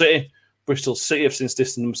Bristol City. Bristol City have since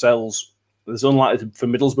distanced themselves. It's unlikely for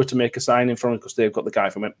Middlesbrough to make a signing from him because they've got the guy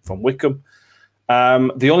from Wickham.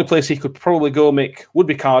 The only place he could probably go, Mick, would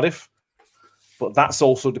be Cardiff, but that's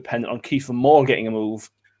also dependent on Kiefer Moore getting a move,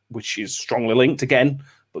 which is strongly linked again,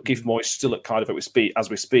 but Kiefer Moore is still at Cardiff as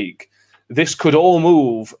we speak. This could all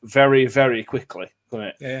move very, very quickly, couldn't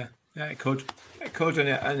it? Yeah, it could. It could,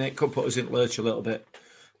 and it could put us in lurch a little bit.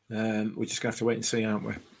 We're just going to have to wait and see, aren't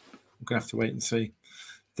we? We're going to have to wait and see.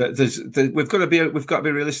 We've got to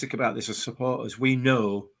be realistic about this as supporters. We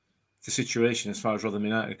know the situation as far as Rotherham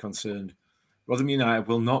United are concerned. Rotherham United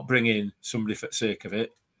will not bring in somebody for the sake of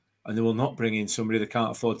it, and they will not bring in somebody that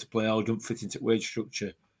can't afford to play or don't fit into wage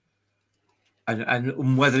structure.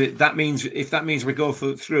 And whether that means we go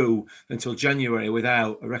through until January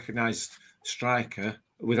without a recognised striker,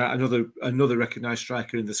 without another recognised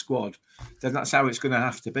striker in the squad, then that's how it's going to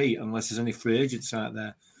have to be, unless there's any free agents out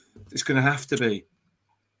there. It's going to have to be.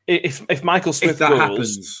 If Michael Smith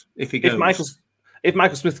goes, if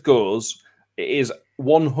Michael Smith goes, it is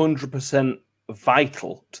 100%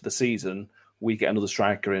 vital to the season we get another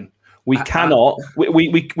striker in. We cannot.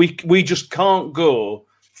 We just can't go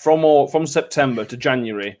from September to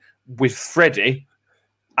January with Freddie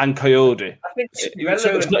and Coyote. I think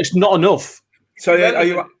it's not enough. So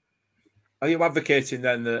are you advocating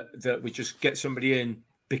then that we just get somebody in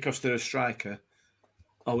because they're a striker,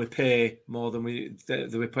 or we pay more than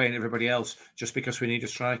we're paying everybody else just because we need a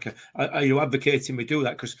striker? Are you advocating we do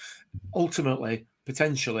that? Because ultimately,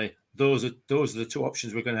 potentially, those are the two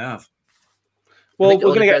options we're going to have. Well, we're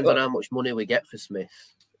going to depends on how much money we get for Smith.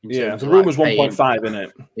 Yeah, the rumour's 1.5, isn't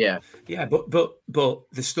it? Yeah, but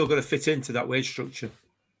they're still got to fit into that wage structure.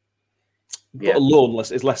 But a loan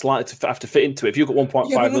is less likely to have to fit into it. If you've got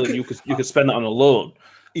 1.5 million, you could spend that on a loan.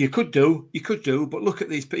 You could do, but look at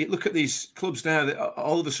these clubs now that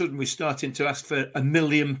all of a sudden we're starting to ask for £1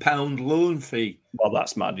 million loan fee. Well,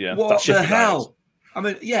 that's mad, yeah. What that's the hell? I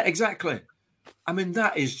mean, yeah, exactly. I mean,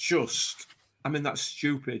 that's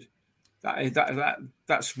stupid.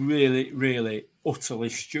 That's really, really utterly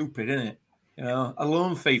stupid, isn't it? You know, a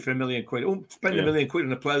loan fee for £1 million. Spend £1 million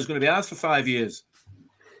on a player who's going to be ours for 5 years.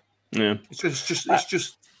 Yeah, it's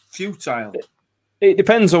just futile. It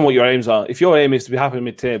depends on what your aims are. If your aim is to be happy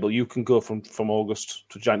mid-table, you can go from August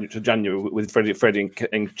to January with Freddie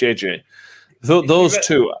and JJ. Those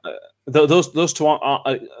two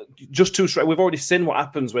are just two strikers. We've already seen what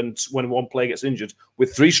happens when one player gets injured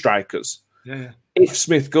with 3 strikers. Yeah. If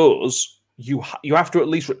Smith goes, you have to at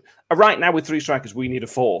least right now with 3 strikers, we need a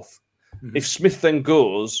 4th. Mm-hmm. If Smith then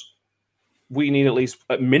goes, we need at least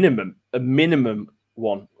a minimum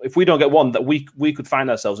one. If we don't get one, that we could find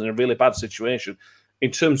ourselves in a really bad situation in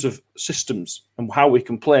terms of systems and how we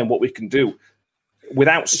can play and what we can do.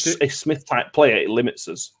 Without a Smith type player, it limits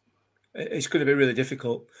us. It's going to be really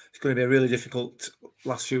difficult. It's going to be a really difficult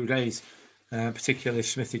last few days, particularly if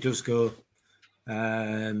Smithy does go.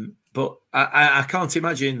 But I can't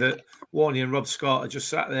imagine that Warney and Rob Scott are just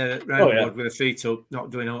sat there round with their feet up, not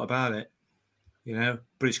doing aught about it. You know,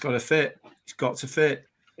 but it's got to fit. It's got to fit.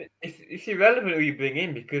 It's irrelevant who you bring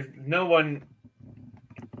in because no one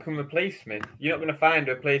can replace Smith. You're not going to find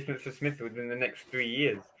a replacement for Smith within the next 3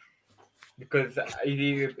 years because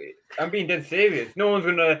I'm being dead serious. No one's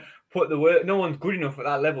going to put the work. No one's good enough at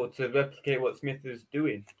that level to replicate what Smith is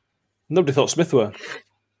doing. Nobody thought Smith were.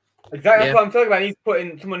 Exactly, that's what I'm talking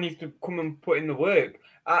about. Someone needs to come and put in the work.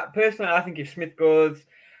 Personally, I think if Smith goes,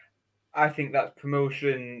 I think that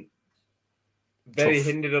promotion very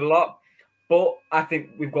hindered a lot. But I think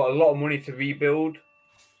we've got a lot of money to rebuild.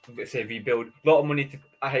 I'm going to say rebuild. A lot of money to...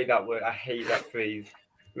 I hate that word. I hate that phrase.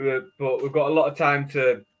 But we've got a lot of time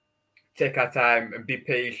to take our time and be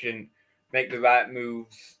patient, make the right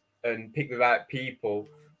moves and pick the right people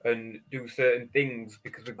and do certain things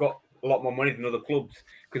because we've got a lot more money than other clubs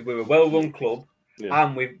because we're a well-run club. Yeah.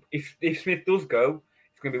 And if Smith does go,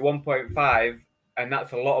 it's going to be 1.5 and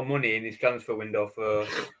that's a lot of money in this transfer window for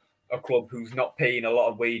a club who's not paying a lot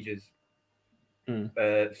of wages.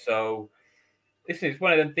 So, listen, it's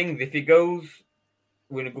one of them things. If he goes,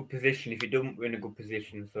 we're in a good position. If he doesn't, we're in a good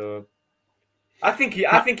position. So, I think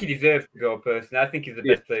he deserves to go. Personally, I think he's the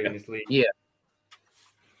best player in this league. Yeah,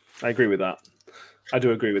 I agree with that. I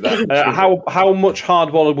do agree with that. How much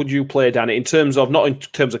hardball would you play, Danny, in terms of, not in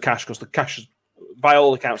terms of cash, because the cash, by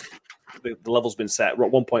all accounts, the level's been set. We're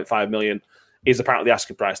at 1.5 million is apparently the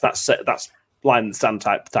asking price. That's set, that's line in the sand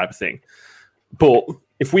type of thing. But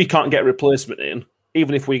if we can't get a replacement in,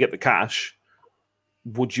 even if we get the cash,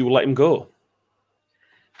 would you let him go?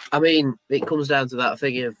 I mean, it comes down to that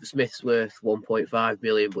thing of Smith's worth 1.5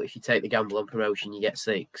 million, but if you take the gamble on promotion, you get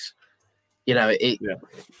 6. You know,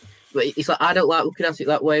 but it's like, I don't like looking at it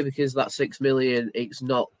that way, because that 6 million, it's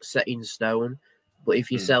not set in stone. But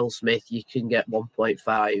if you sell Smith, you can get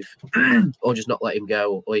 1.5 or just not let him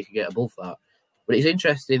go, or you can get above that. But it's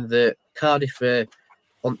interesting that Cardiff are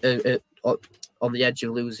on the edge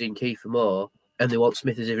of losing Kiefer Moore, and they want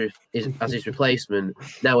Smith as his replacement.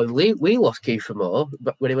 Now, when we lost Kiefer Moore,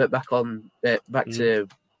 but when he went back to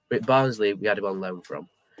Barnsley, we had him on loan from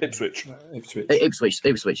Ipswich at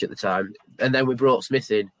the time, and then we brought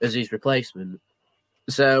Smith in as his replacement.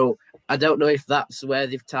 So I don't know if that's where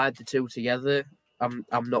they've tied the two together. I'm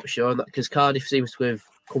not sure, because Cardiff seems to have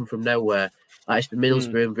come from nowhere. Like, it's been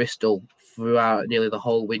Middlesbrough and Bristol throughout nearly the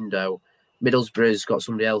whole window. Middlesbrough's got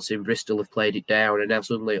somebody else in, Bristol have played it down, and now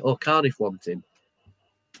suddenly, Cardiff want him.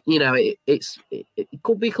 You know, it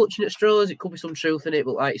could be clutching at straws, it could be some truth in it,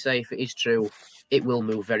 but like you say, if it is true, it will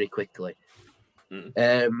move very quickly.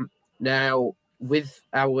 Now, with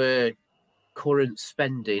our current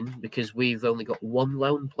spending, because we've only got one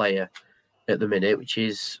loan player at the minute, which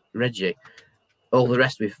is Reggie. All the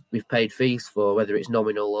rest we've paid fees for, whether it's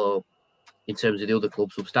nominal or in terms of the other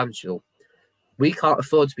club substantial. We can't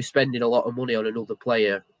afford to be spending a lot of money on another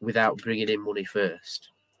player without bringing in money first.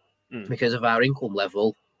 Because of our income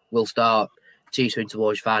level, we'll start teetering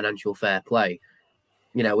towards financial fair play.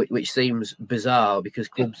 You know, which seems bizarre, because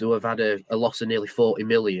clubs who have had a loss of nearly 40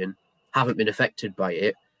 million haven't been affected by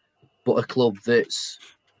it, but a club that's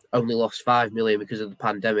only lost 5 million because of the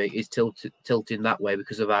pandemic is tilting that way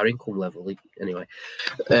because of our income level. Anyway,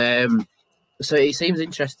 so it seems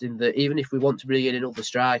interesting that even if we want to bring in another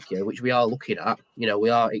striker, which we are looking at, you know, we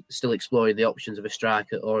are still exploring the options of a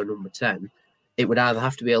striker or a number 10, it would either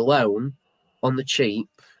have to be a loan on the cheap,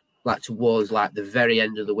 like towards like the very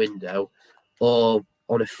end of the window, or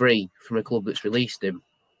on a free from a club that's released him.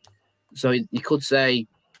 So you could say,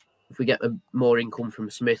 if we get more income from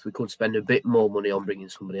Smith, we could spend a bit more money on bringing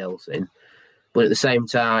somebody else in. But at the same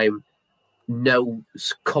time, no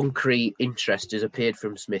concrete interest has appeared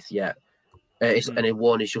from Smith yet. And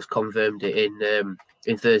one has just confirmed it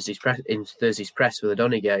in Thursday's press for the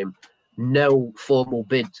Donny game. No formal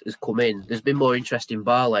bid has come in. There's been more interest in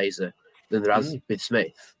Barlaser than there has with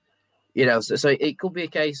Smith. You know, so it could be a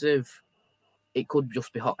case of, it could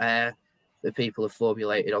just be hot air that people have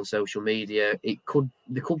formulated on social media. There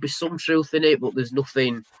could be some truth in it, but there's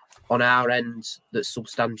nothing on our end that's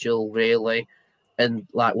substantial, really. And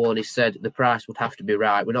like Warney said, the price would have to be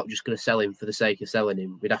right. We're not just going to sell him for the sake of selling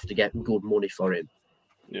him. We'd have to get good money for him.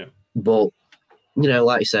 Yeah. But, you know,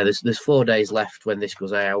 like you said, there's 4 days left when this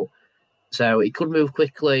goes out. So it could move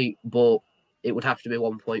quickly, but it would have to be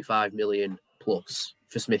 1.5 million plus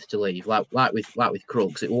for Smith to leave. Like with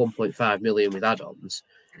Crooks, it was 1.5 million with add-ons.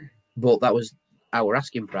 But that was our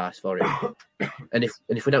asking price for him. And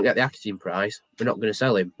if we don't get the asking price, we're not going to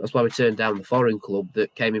sell him. That's why we turned down the foreign club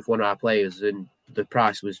that came in for one of our players, and the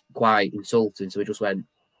price was quite insulting. So we just went,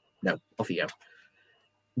 no, off you go.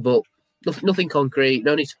 But nothing concrete.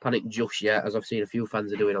 No need to panic just yet, as I've seen a few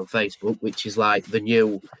fans are doing on Facebook, which is like the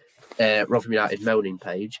new Rotherham United moaning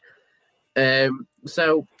page.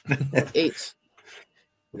 So it's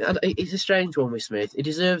a strange one with Smith. He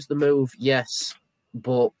deserves the move, yes,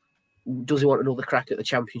 but does he want another crack at the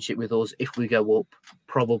Championship with us if we go up?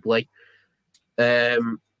 Probably. Or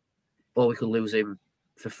we could lose him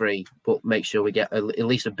for free, but make sure we get at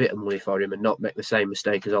least a bit of money for him and not make the same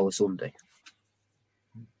mistake as Ola Sunday.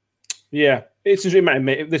 Yeah, this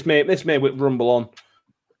may rumble on.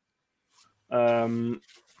 For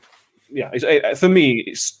me,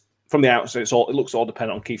 it's from the outset. It looks all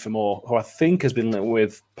dependent on Kiefer Moore, who I think has been linked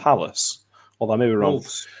with Palace, although I may be wrong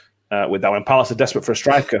with that one. Palace are desperate for a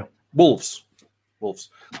striker. Wolves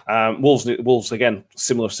again,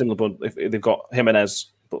 similar, but if they've got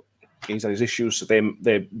Jimenez, but he's had his issues, so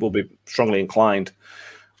they will be strongly inclined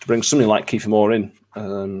to bring something like Kiefer Moore in.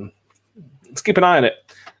 Let's keep an eye on it.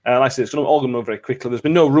 Like I said, it's all going to move very quickly. There's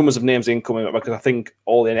been no rumours of names incoming, because I think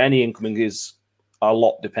any incoming is a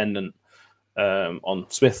lot dependent on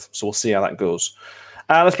Smith. So we'll see how that goes.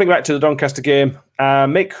 Let's bring it back to the Doncaster game.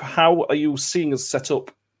 Mick, how are you seeing us set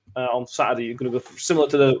up on Saturday? You're going to go similar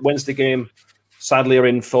to the Wednesday game. Sadly, are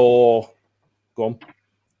in for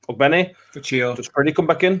Ogbene for Chio. Does Freddie come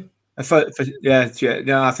back in?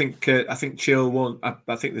 No, I think Chio won't.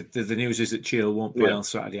 I think the news is that Chio won't play on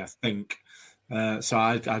Saturday. I think so.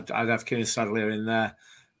 I'd have Kieran Sadlier in there.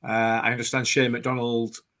 I understand Shane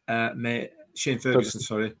Ferguson.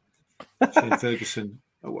 Sorry, Shane Ferguson.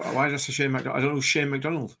 Why did I say Shane McDonald? I don't know Shane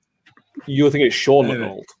McDonald. You think it's Sean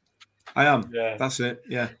McDonald? I am. Yeah, that's it.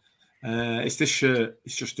 Yeah. It's this shirt.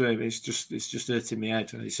 It's just hurting my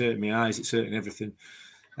head. It's hurting my eyes. It's hurting everything.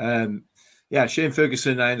 Shane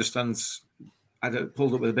Ferguson, I understand,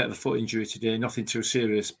 pulled up with a bit of a foot injury today. Nothing too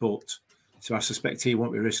serious, but so I suspect he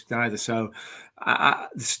won't be risked either. So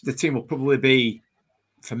the team will probably be,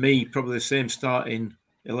 for me, probably the same starting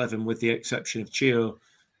 11 with the exception of Chio.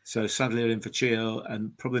 So Sadlier in for Chio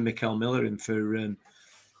and probably Mikael Miller in for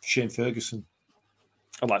Shane Ferguson.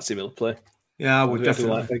 I'd like to see Miller play. Yeah, I would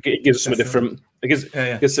definitely. It gives something different. It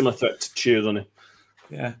gives similar threat to Chio, doesn't it?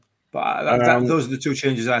 Yeah. But those are the two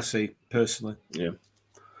changes I see personally. Yeah.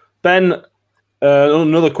 Ben,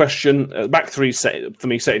 another question. Back three for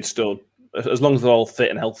me set in stone, as long as they're all fit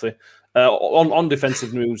and healthy. On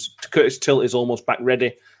defensive news, Curtis Tilt is almost back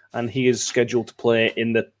ready, and he is scheduled to play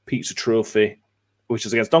in the Pizza Trophy, which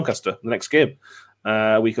is against Doncaster, the next game,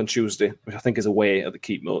 week on Tuesday, which I think is away at the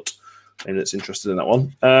Keep Moat, and it's interested in that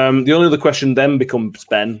one. The only other question then becomes,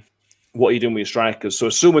 Ben, what are you doing with your strikers? So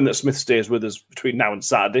assuming that Smith stays with us between now and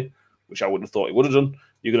Saturday, which I wouldn't have thought he would have done,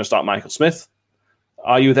 you're going to start Michael Smith.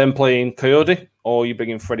 Are you then playing Coyote, or are you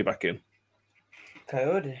bringing Freddie back in?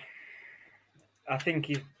 Coyote. I think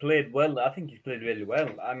he's played well. I think he's played really well.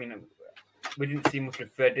 I mean, we didn't see much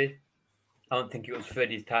of Freddie. I don't think it was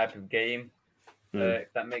Freddie's type of game,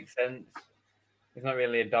 if that makes sense. He's not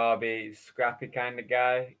really a derby, scrappy kind of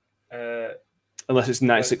guy. Unless it's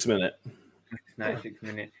 96 minute. It's 96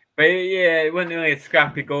 minute. But yeah, it wasn't really a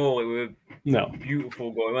scrappy goal. It was a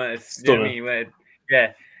beautiful goal. It wasn't you know what I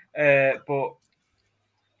mean? But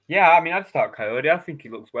yeah, I mean, I'd start Coyote. I think he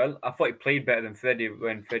looks well. I thought he played better than Freddie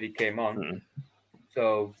when Freddie came on.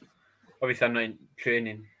 So obviously I'm not in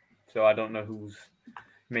training, so I don't know who's.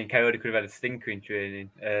 I mean, Coyote could have had a stinker in training,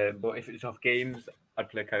 but if it's off games, I'd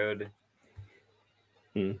play Coyote.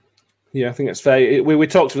 Yeah, I think it's fair. We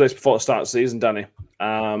talked about this before the start of the season, Danny,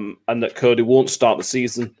 and that Cody won't start the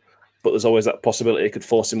season, but there's always that possibility it could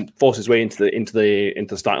force his way into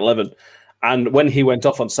the starting 11. And when he went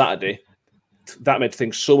off on Saturday, that made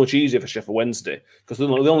things so much easier for Sheffield Wednesday because they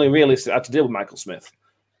only realistically had to deal with Michael Smith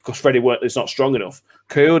because Freddie is not strong enough.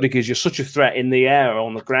 Coyote gives you such a threat in the air or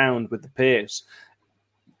on the ground with the pace.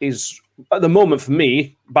 Is at the moment for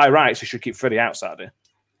me, by rights, he should keep Freddie out Saturday.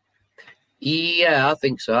 Yeah, I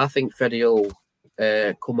think so. I think Freddie will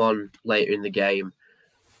come on later in the game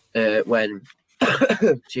when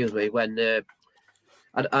excuse me, when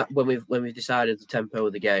we've decided the tempo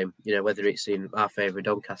of the game, you know, whether it's in our favour of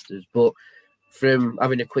Doncasters. But from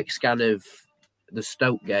having a quick scan of the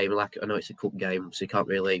Stoke game, like I know it's a cup game, so you can't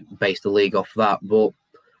really base the league off that, but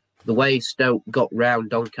the way Stoke got round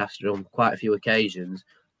Doncaster on quite a few occasions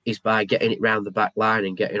is by getting it round the back line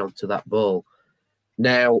and getting onto that ball.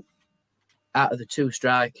 Now, out of the two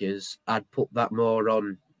strikers, I'd put that more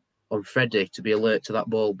on Freddie to be alert to that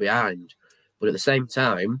ball behind. But at the same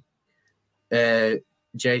time,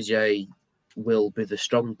 JJ will be the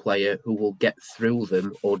strong player who will get through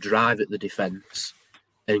them or drive at the defence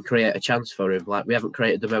and create a chance for him. Like, we haven't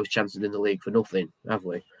created the most chances in the league for nothing, have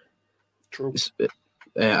we? True.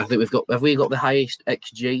 I think have we got the highest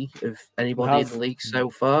XG of anybody in the league so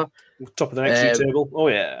far? Top of the XG table. Oh,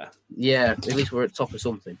 yeah. Yeah, at least we're at top of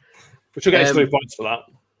something. We should get 3 points for that.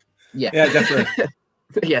 Yeah, definitely.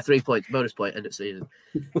 Yeah, 3 points, bonus point, end of season.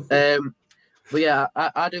 But yeah,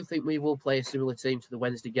 I do think we will play a similar team to the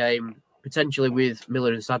Wednesday game, potentially with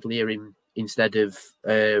Miller and Sadlier instead of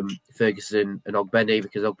Ferguson and Ogbene,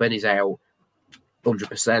 because Ogbene's out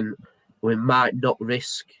 100%. We might not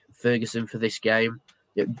risk Ferguson for this game,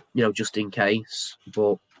 you know, just in case.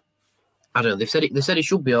 But I don't know. They said he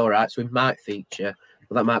should be all right, so he might feature,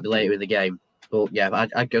 but that might be later in the game. But yeah,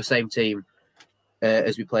 I'd go same team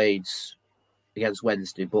as we played against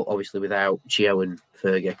Wednesday, but obviously without Chio and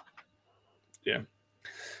Fergie. Yeah,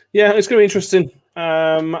 it's going to be interesting.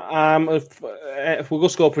 If we'll go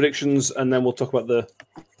score predictions and then we'll talk about the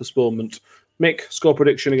postponement. Mick, score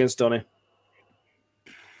prediction against Donny.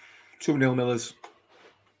 2-0 Millers.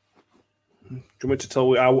 Do you want me to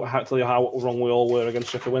tell you how wrong we all were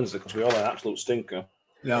against Sheffield Wednesday? Because we all had an absolute stinker.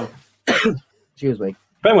 No. Excuse me.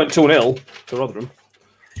 Ben went 2-0 to Rotherham.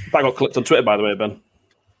 That got clipped on Twitter, by the way, Ben.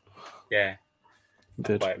 Yeah.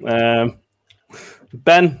 Did.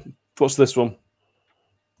 Ben, what's this one?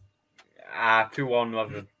 2-1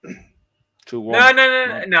 rather.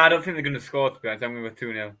 2-1. No, I don't think they're going to score, to be honest. I'm going to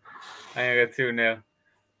go 2-0. I'm going to go 2-0.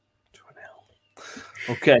 2-0.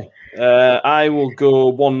 Okay. I will go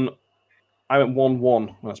 1. I went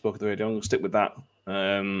 1-1 when I spoke at the radio. I'm going to stick with that.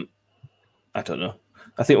 I don't know.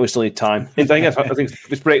 I think we still need time. I think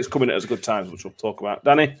this break's coming at a good time, which we'll talk about.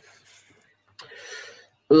 Danny?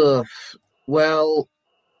 Well,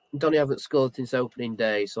 Donny haven't scored since opening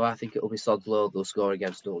day, so I think it'll be sod low they'll score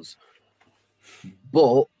against us.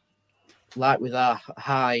 But, like with our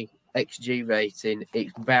high XG rating,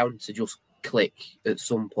 it's bound to just click at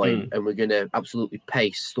some point, and we're going to absolutely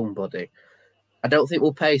pace somebody. I don't think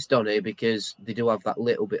we'll pace Donny because they do have that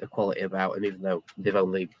little bit of quality about them, even though they've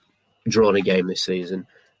only drawn a game this season.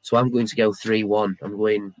 So I'm going to go 3-1. I'm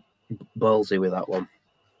going ballsy with that one.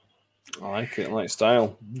 I like it. I like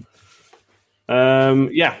style.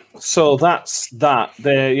 Yeah, so that's that.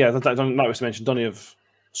 Like we mentioned, Donny have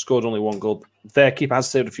scored only 1 goal. Their keeper has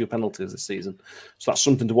saved a few penalties this season, so that's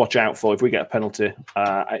something to watch out for. If we get a penalty,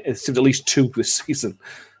 it's saved at least 2 this season.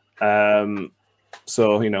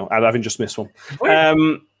 So, having just missed one.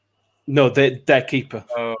 No, their keeper.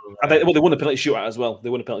 Oh, right. They won a penalty shootout as well. They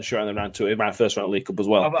won a penalty shootout in round 2, in round first round of League Cup as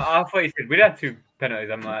well. I thought you said we'd had 2 penalties.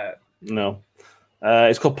 I'm like, no.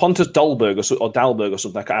 It's called Pontus Dahlberg or Dahlberg or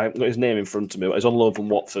something. I haven't got his name in front of me. He's on loan from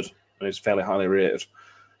Watford and he's fairly highly rated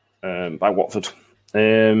by Watford.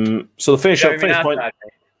 So the finish point.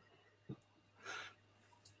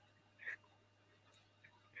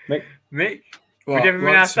 Mick, would you ever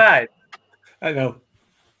been outside? I know.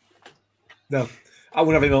 No, I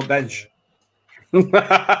wouldn't have him on bench.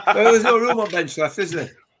 There's no room on bench left, is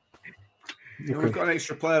there? We've got an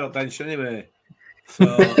extra player on bench anyway. So,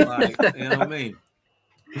 you know what I mean?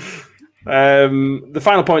 The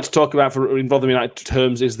final point to talk about in Rotherham United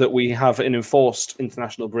terms is that we have an enforced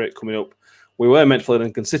international break coming up. We were meant to play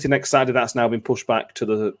Lincoln City next Saturday. That's now been pushed back to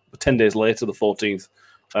the 10 days later, the 14th,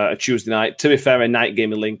 a Tuesday night. To be fair, a night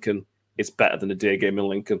game in Lincoln is better than a day game in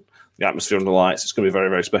Lincoln. The atmosphere and the lights, it's going to be very,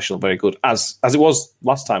 very special, very good, as it was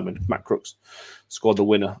last time when Matt Crooks scored the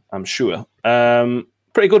winner, I'm sure.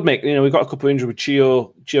 Pretty good, Mick. We've got a couple of injuries with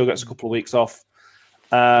Chio. Chio gets a couple of weeks off.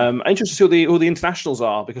 I'm interested to see who the internationals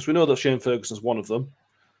are, because we know that Shane Ferguson's one of them.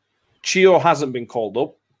 Chio hasn't been called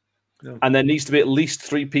up, and there needs to be at least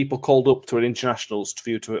 3 people called up to an internationals for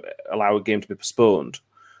you to allow a game to be postponed.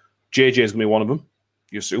 JJ is going to be one of them,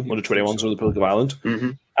 you assume, under 21s of the Republic of Ireland.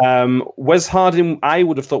 Mm-hmm. Wes Harding, I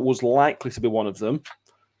would have thought, was likely to be one of them,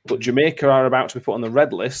 but Jamaica are about to be put on the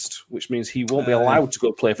red list, which means he won't be allowed to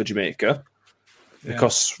go play for Jamaica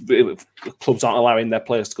because clubs aren't allowing their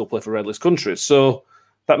players to go play for red list countries. So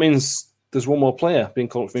that means there's one more player being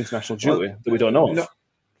called for international duty that we don't know of.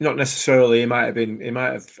 Not necessarily. He might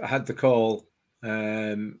have had the call,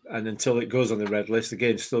 and until it goes on the red list, the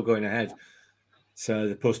game's still going ahead. So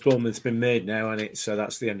the postponement's been made now, and so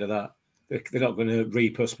that's the end of that. They're not going to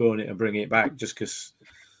re-postpone it and bring it back just because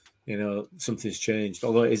something's changed.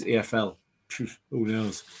 Although it is EFL, who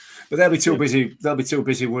knows? But they'll be too busy. They'll be too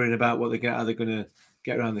busy worrying about what how they're going to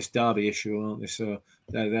get around this derby issue, aren't they? So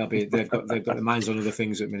they've got their minds on other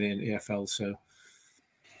things at the minute in EFL. So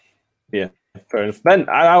yeah, fair enough. Ben,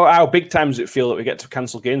 how big time does it feel that we get to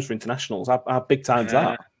cancel games for internationals? How big time is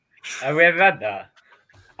that? Have we ever had that?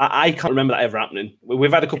 I can't remember that ever happening.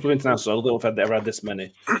 We've had a couple of internationals. I don't know if we've ever had this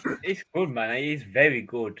many. It's good, man. It's very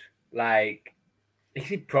good. Like,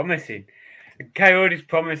 it's promising. Coyote's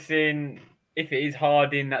promising. If it is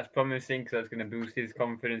Harding, that's promising because that's going to boost his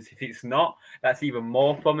confidence. If it's not, that's even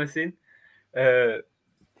more promising. Yeah,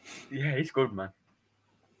 it's good, man.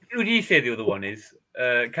 Who do you say the other one is?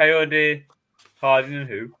 Coyote, Harding, and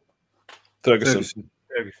who? Ferguson.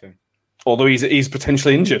 Ferguson. Although he's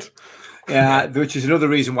potentially injured. Yeah, which is another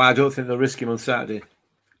reason why I don't think they'll risk him on Saturday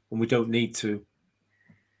when we don't need to.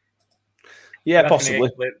 Yeah,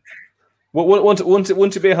 possibly.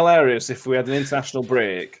 Wouldn't it be hilarious if we had an international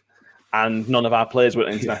break and none of our players were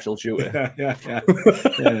at international duty? Yeah.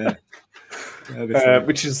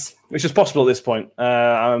 Which is possible at this point.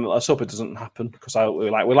 Let's hope it doesn't happen because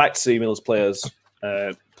we like to see Miller's players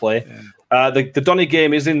play. Yeah. The Donny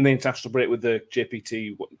game is in the international break with the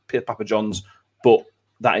JPT Papa John's, but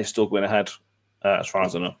that is still going ahead, as far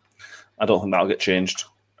as I know. I don't think that'll get changed.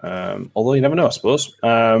 Although you never know, I suppose.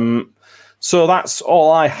 So that's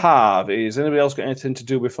all I have. Is anybody else got anything to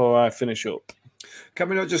do before I finish up? Can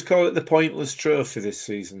we not just call it the Pointless Trophy this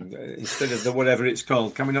season instead of the whatever it's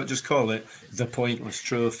called? Can we not just call it the Pointless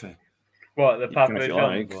Trophy? What, the Papa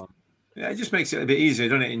John's one? Yeah, it just makes it a bit easier,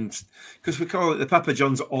 doesn't it? Because we call it the Papa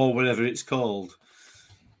John's or whatever it's called.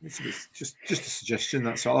 It's just a suggestion,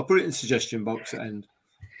 that's all. I'll put it in the suggestion box at the end.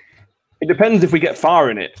 It depends if we get far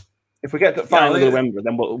in it. If we get to far in November,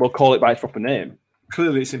 then we'll call it by its proper name.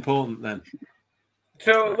 Clearly, it's important then.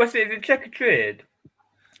 So, what's it? The checker trade?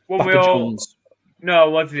 Papa John's. No,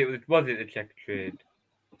 was it the checker trade?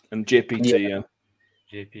 And JPT, yeah.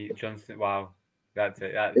 JP Johnson. Wow, that's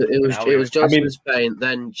it. It was Johnson Spain,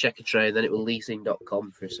 then checker trade, then it was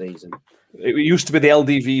leasing.com for a season. It used to be the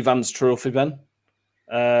LDV Vans Trophy, Ben.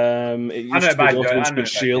 It used to be the Autowinston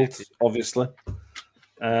Shield, obviously.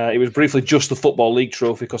 It was briefly just the Football League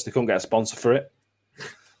Trophy because they couldn't get a sponsor for it.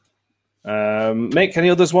 Make any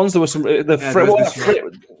others ones? There were some Freight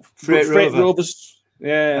Rovers.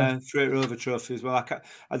 Yeah, Freight Rover Trophy as well.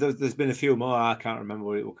 There's been a few more. I can't remember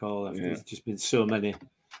what it will call. There's just been so many,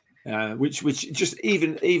 which just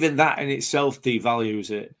even that in itself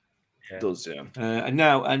devalues it. It does, yeah. And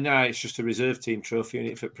now it's just a reserve team trophy in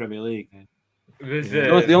it for Premier League. The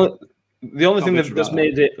only thing that's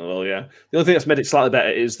made it, the only thing that's made it slightly better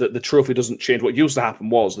is that the trophy doesn't change. What used to happen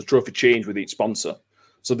was the trophy changed with each sponsor.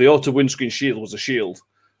 So the Auto Windscreen Shield was a shield,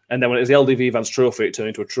 and then when it was the LDV Vans Trophy, it turned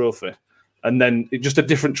into a trophy, and then it just had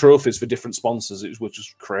different trophies for different sponsors. It was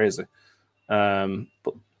just crazy. But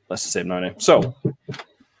that's the same now. Anyway. So,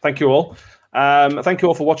 thank you all. Thank you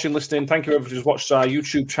all for watching, listening. Thank you everybody who's watched our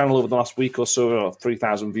YouTube channel over the last week or so.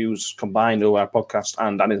 3,000 views combined over our podcast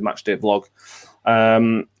and Danny's Matchday vlog.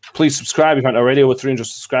 Please subscribe if you haven't already. Over 300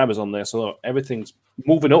 subscribers on there, so everything's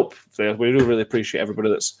moving up there. We do really appreciate everybody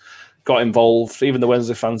that's got involved, even the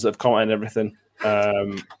Wednesday fans that have commented and everything.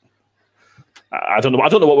 I don't know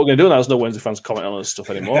what we're going to do now. There's no Wednesday fans commenting on this stuff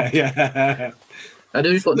anymore. Yeah. I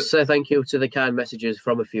do just want to say thank you to the kind messages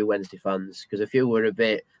from a few Wednesday fans, because a few were a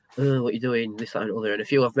bit, what are you doing, this, that and other, and a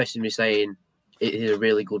few have messaged me saying it is a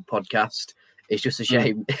really good podcast. It's just a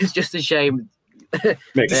shame. It's just a shame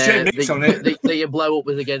that you blow up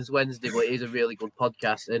with against Wednesday, but it is a really good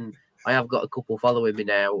podcast, and I have got a couple following me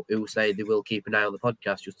now who say they will keep an eye on the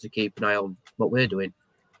podcast just to keep an eye on what we're doing.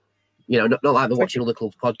 You know, not like they're watching other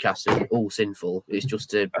clubs' podcasts and all sinful. It's just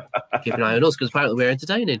to keep an eye on us because apparently we're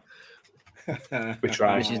entertaining. We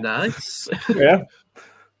try, which is nice. Yeah.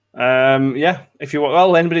 If you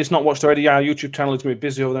anybody that's not watched already, our YouTube channel is going to be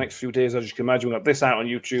busy over the next few days, as you can imagine. We've got this out on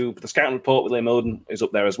YouTube. The Scouting Report with Liam Oden is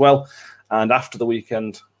up there as well. And after the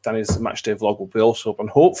weekend, Danny's Matchday vlog will be also up. And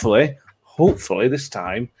hopefully this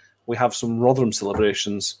time we have some Rotherham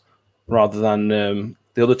celebrations rather than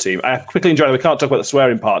the other team. I quickly enjoyed it. We can't talk about the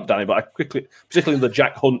swearing part, Danny, but particularly the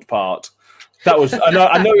Jack Hunt part. That was, I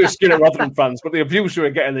know you're scared at Rotherham fans, but the abuse you were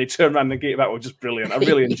getting, they turned around and gave that was just brilliant. I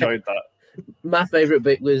really enjoyed that. My favourite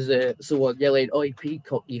bit was someone yelling, "Oi,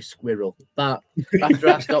 peacock, you squirrel!" That after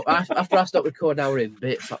I stopped recording our in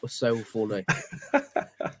bits, that was so funny.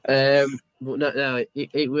 But no,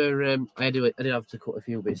 it were. I did have to cut a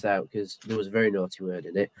few bits out because there was a very naughty word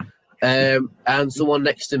in it. And someone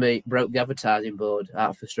next to me broke the advertising board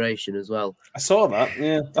out of frustration as well. I saw that.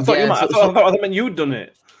 Yeah, I thought that meant you'd done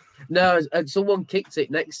it. No, and someone kicked it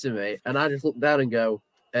next to me, and I just looked down and go,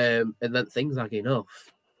 and then things lagging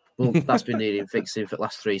off. Well, that's been needing fixing for the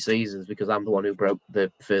last 3 seasons because I'm the one who broke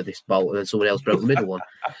the furthest bolt and then someone else broke the middle one.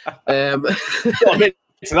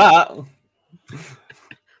 It's that.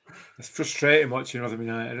 It's frustrating watching Rotherham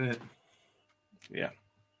United, isn't it? Yeah.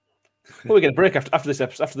 Well, we get a break after this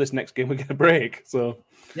episode. After this next game, we get a break. So,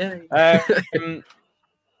 yeah.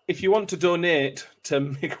 If you want to donate to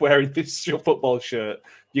Mick wearing this football shirt,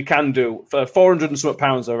 you can do for £400 and something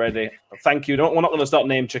pounds already. Thank you. We're not going to start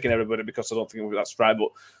name checking everybody because I don't think that's right. But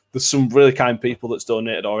there's some really kind people that's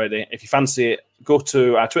donated already. If you fancy it, go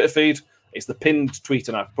to our Twitter feed. It's the pinned tweet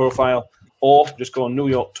on our profile, or just go on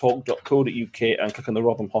newyorktalk.co.uk and click on the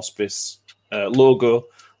Rotherham Hospice logo.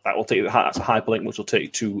 That will take you. That's a hyperlink, which will take you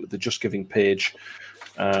to the Just Giving page.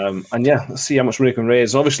 And yeah, let's see how much money we can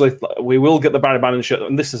raise. And obviously, we will get the Barry Bannon shirt.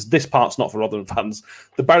 And this part's not for Rotherham fans.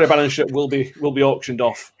 The Barry Bannon shirt will be auctioned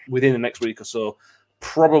off within the next week or so,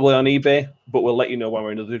 probably on eBay. But we'll let you know when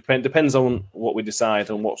we're in. It depends on what we decide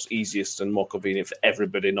and what's easiest and more convenient for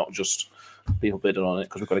everybody, not just people bidding on it,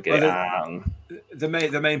 because we've got to get it out. The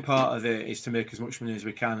main part of it is to make as much money as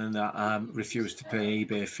we can, and that refuse to pay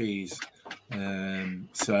eBay fees.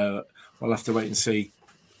 So we'll have to wait and see.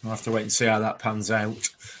 We'll have to wait and see how that pans out.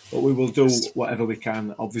 But we will do whatever we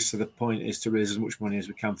can. Obviously, the point is to raise as much money as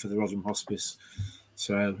we can for the Rotherham Hospice.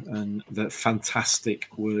 So, and the fantastic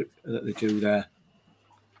work that they do there.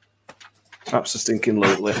 Absolutely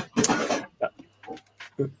lovely.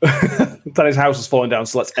 Danny's house is falling down,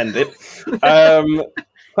 so let's end it.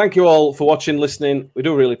 Thank you all for watching, listening. We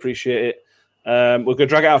do really appreciate it. We're going to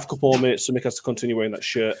drag it out for a couple more minutes so Mick has to continue wearing that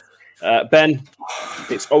shirt. Ben,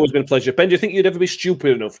 it's always been a pleasure. Ben, do you think you'd ever be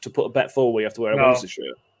stupid enough to put a bet forward where you have to wear a Wednesday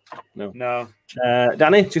shirt? No.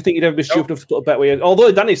 Danny, do you think you'd ever be stupid enough to put a bet where you...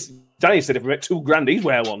 Although Danny said if we make $2,000, he'd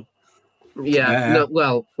wear one. Yeah. No,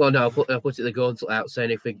 well, no. I put it the gauntlet out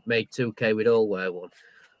saying if we made 2K, we'd all wear one.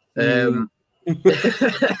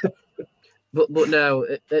 But no,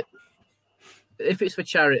 if it's for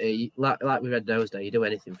charity, like we read Nose Day, you do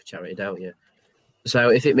anything for charity, don't you? So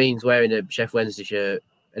if it means wearing a Chef Wednesday shirt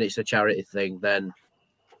and it's a charity thing, then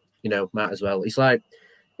might as well. It's like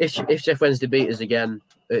if Chef Wednesday beat us again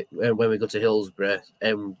when we go to Hillsborough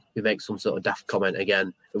and we make some sort of daft comment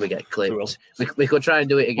again and we get clipped, we could try and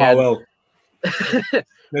do it again. I will.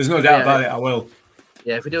 There's no doubt about it. I will.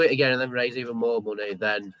 Yeah, if we do it again and then raise even more money,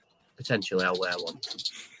 then potentially I'll wear one.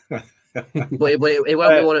 but it won't be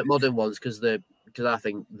one at modern ones because I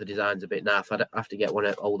think the design's a bit naff. I'd have to get one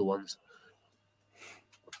at older ones.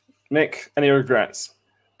 Mick, any regrets?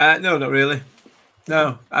 No, not really.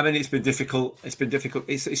 No, I mean it's been difficult.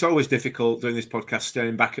 It's always difficult doing this podcast,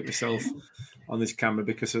 staring back at myself on this camera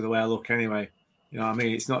because of the way I look. Anyway, you know what I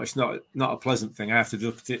mean. It's not a pleasant thing. I have to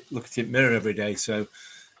look at it in the mirror every day. So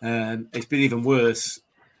it's been even worse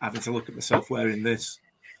having to look at myself wearing this.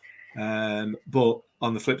 But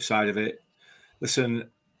on the flip side of it, listen,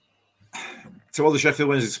 to all the Sheffield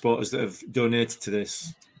Wednesday supporters that have donated to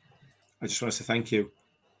this, I just want to say thank you.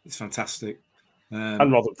 It's fantastic.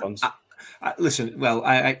 And Rotherham fans. Listen, well,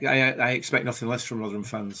 I expect nothing less from Rotherham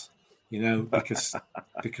fans, because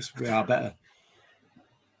we are better.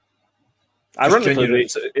 Ironically,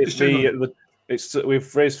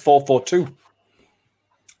 we've raised 442.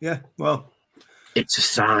 Yeah, well, it's a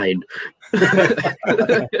sign.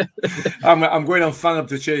 I'm going on fan up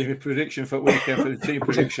to change my prediction for weekend for the team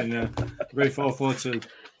prediction now. Very 4-4-2.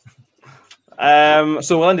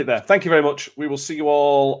 So we'll end it there. Thank you very much. We will see you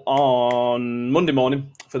all on Monday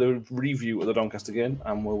morning for the review of the Doncaster game,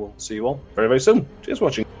 and we will see you all very, very soon. Cheers for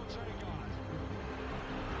watching.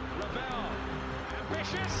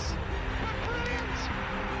 Ambitious, but brilliant.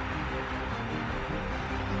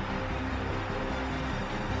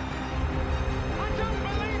 I don't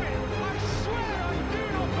believe it. I swear I do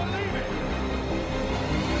not believe it.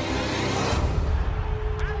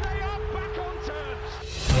 And they are back on terms.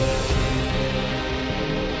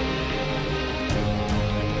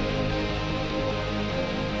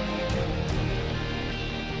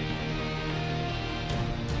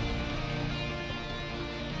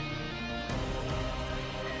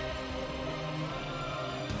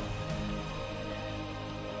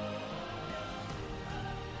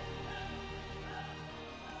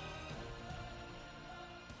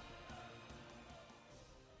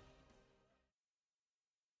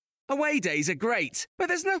 Away days are great, but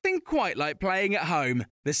there's nothing quite like playing at home.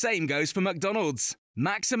 The same goes for McDonald's.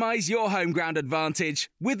 Maximise your home ground advantage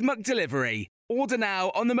with McDelivery. Order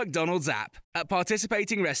now on the McDonald's app. At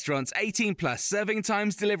participating restaurants, 18 plus serving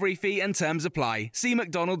times, delivery fee and terms apply. See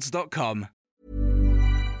mcdonalds.com.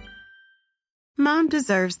 Mom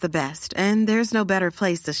deserves the best, and there's no better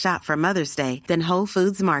place to shop for Mother's Day than Whole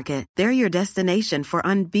Foods Market. They're your destination for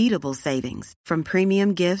unbeatable savings, from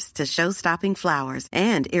premium gifts to show-stopping flowers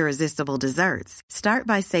and irresistible desserts. Start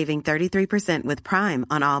by saving 33% with Prime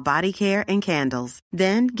on all body care and candles.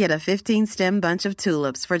 Then get a 15-stem bunch of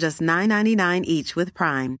tulips for just $9.99 each with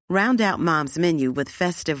Prime. Round out Mom's menu with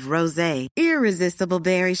festive rosé, irresistible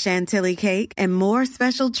berry chantilly cake, and more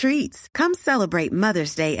special treats. Come celebrate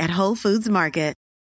Mother's Day at Whole Foods Market.